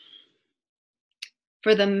Rebecca,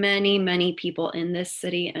 for the many, many people in this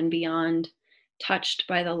city and beyond touched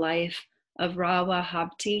by the life of Rawa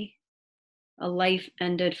Habti, a life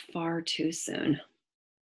ended far too soon.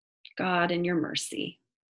 God, in your mercy,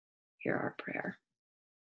 hear our prayer.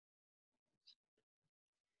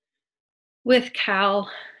 With Cal,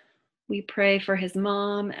 we pray for his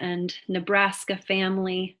mom and Nebraska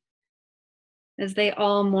family as they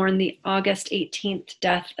all mourn the August 18th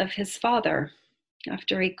death of his father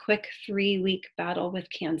after a quick 3-week battle with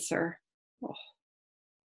cancer. Oh.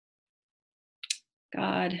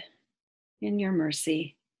 God, in your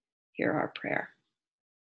mercy, hear our prayer.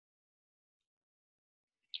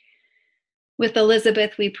 With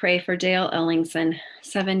Elizabeth, we pray for Dale Ellingson.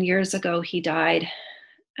 7 years ago, he died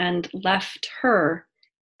and left her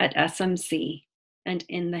at SMC and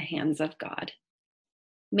in the hands of God.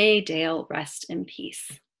 May Dale rest in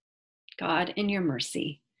peace. God, in your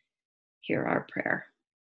mercy, hear our prayer.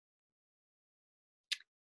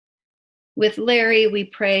 With Larry, we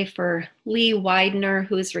pray for Lee Widener,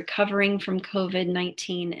 who is recovering from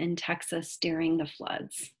COVID-19 in Texas during the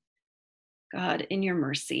floods. God, in your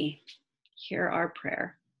mercy, hear our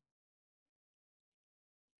prayer.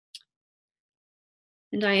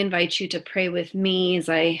 And I invite you to pray with me as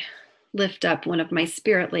I lift up one of my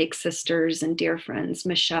Spirit Lake sisters and dear friends,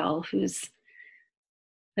 Michelle, whose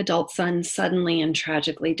adult son suddenly and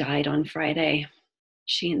tragically died on Friday.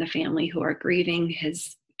 She and the family who are grieving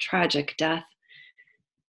his tragic death.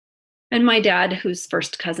 And my dad, whose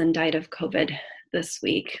first cousin died of COVID this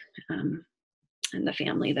week, and the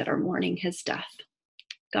family that are mourning his death.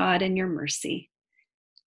 God, in your mercy,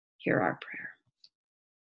 hear our prayer.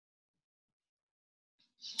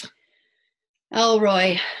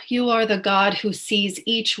 Elroy, you are the God who sees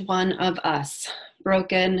each one of us,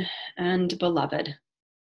 broken and beloved.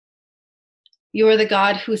 You are the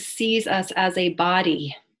God who sees us as a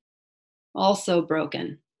body, also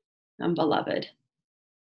broken and beloved.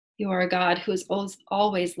 You are a God who is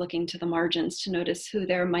always looking to the margins to notice who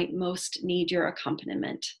there might most need your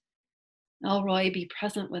accompaniment. Elroy, be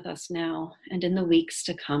present with us now and in the weeks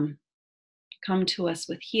to come. Come to us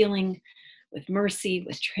with healing, with mercy,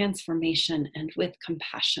 with transformation, and with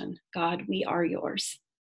compassion. God, we are yours.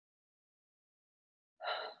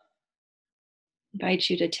 I invite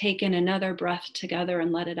you to take in another breath together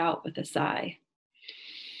and let it out with a sigh.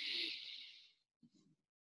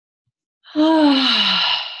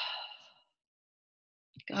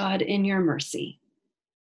 God, in your mercy,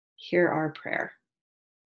 hear our prayer.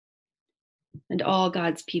 And all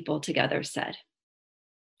God's people together said,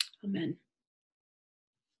 Amen.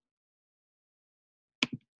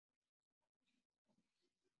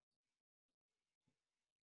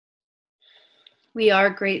 We are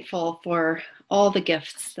grateful for all the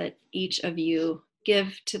gifts that each of you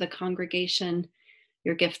give to the congregation,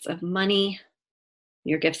 your gifts of money,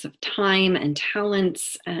 your gifts of time and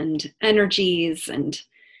talents and energies, and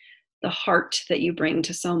the heart that you bring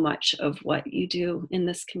to so much of what you do in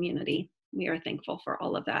this community. We are thankful for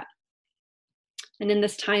all of that. And in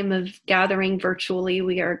this time of gathering virtually,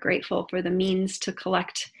 we are grateful for the means to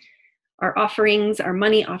collect our offerings, our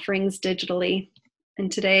money offerings digitally.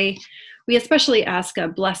 And today, we especially ask a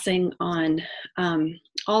blessing on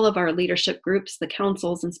all of our leadership groups, the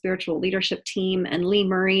councils and spiritual leadership team, and Lee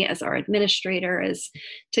Murray as our administrator, as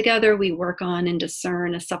together we work on and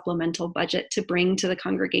discern a supplemental budget to bring to the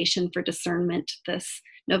congregation for discernment this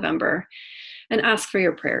November, and ask for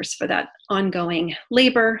your prayers for that ongoing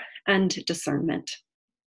labor and discernment.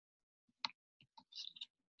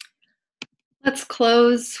 Let's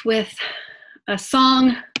close with a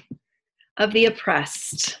song of the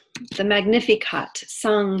oppressed, the Magnificat,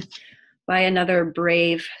 sung by another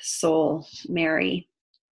brave soul, Mary.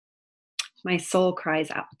 My soul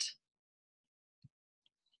cries out.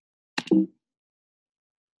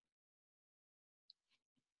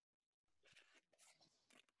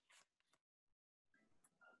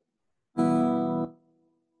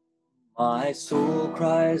 My soul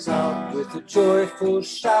cries out with a joyful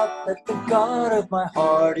shout that the God of my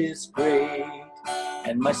heart is great.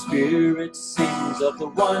 And my spirit sings of the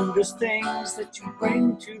wondrous things that you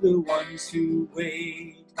bring to the ones who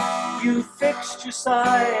wait. You fixed your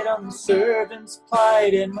sight on the servant's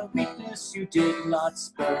plight, and my weakness you did not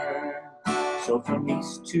spurn. So from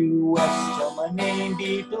east to west shall my name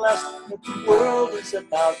be blessed, that the world is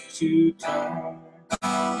about to turn.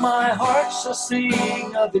 My heart shall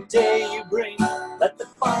sing of the day you bring, let the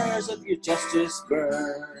fires of your justice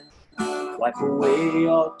burn. Wipe away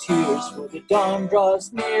all tears, for the dawn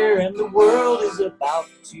draws near, and the world is about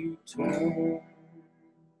to turn.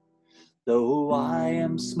 Though I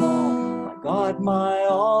am small, my God, my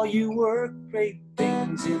all, you work great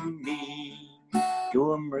things in me.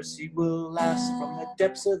 Your mercy will last from the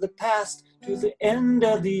depths of the past to the end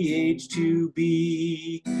of the age to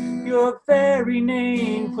be. Your very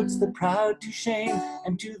name puts the proud to shame,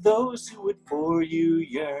 and to those who would for you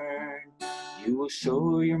yearn, you will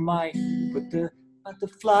show your might, put the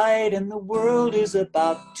flight, and the world is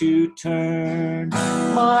about to turn.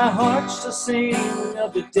 My heart shall sing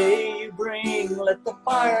of the day you bring, let the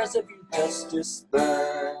fires of your justice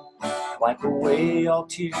burn. Wipe away all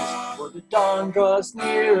tears, for the dawn draws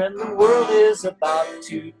near, and the world is about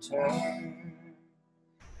to turn.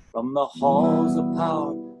 From the halls of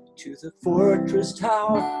power to the fortress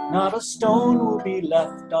tower, not a stone will be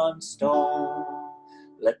left on stone.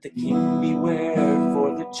 Let the king beware,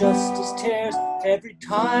 for the justice tears every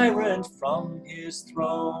tyrant from his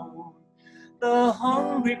throne. The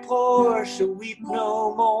hungry poor shall weep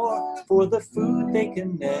no more, for the food they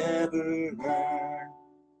can never earn.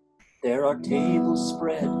 There are tables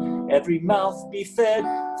spread, every mouth be fed,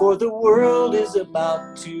 for the world is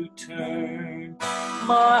about to turn.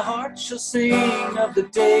 My heart shall sing of the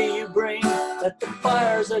day you bring, let the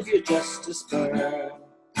fires of your justice burn.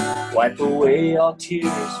 Wipe away all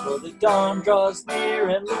tears, for the dawn draws near,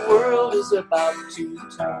 and the world is about to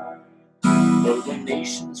turn. Though the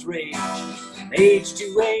nations rage, from age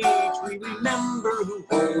to age, we remember who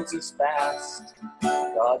holds us fast.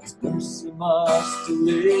 God's mercy must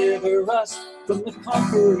deliver us from the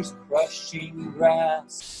conqueror's crushing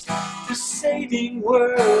grasp. The saving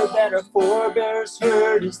word that our forebears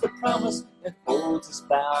heard is the promise that holds us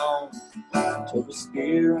bound, till the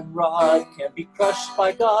spear and rod can be crushed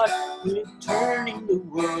by God, who is turning the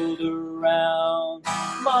world around.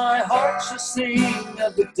 My heart shall sing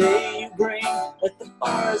of the day you bring, let the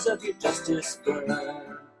fires of your justice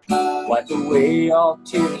burn. Wipe away all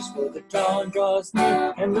tears, for the dawn draws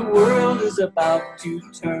near, and the world is about to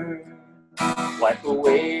turn. Wipe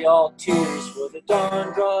away all tears, for the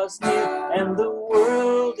dawn draws near, and the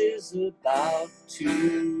world is about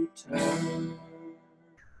to turn.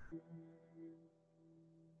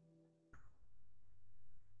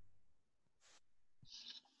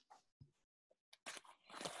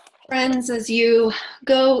 Friends, as you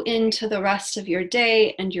go into the rest of your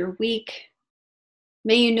day and your week,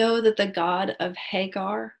 may you know that the God of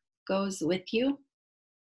Hagar goes with you.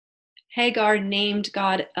 Hagar named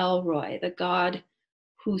God El Roi, the God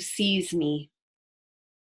who sees me.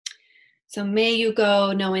 So may you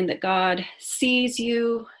go knowing that God sees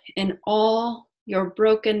you in all your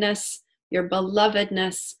brokenness, your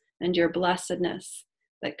belovedness, and your blessedness,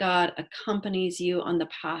 that God accompanies you on the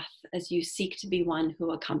path as you seek to be one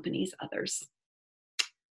who accompanies others.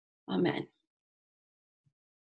 Amen.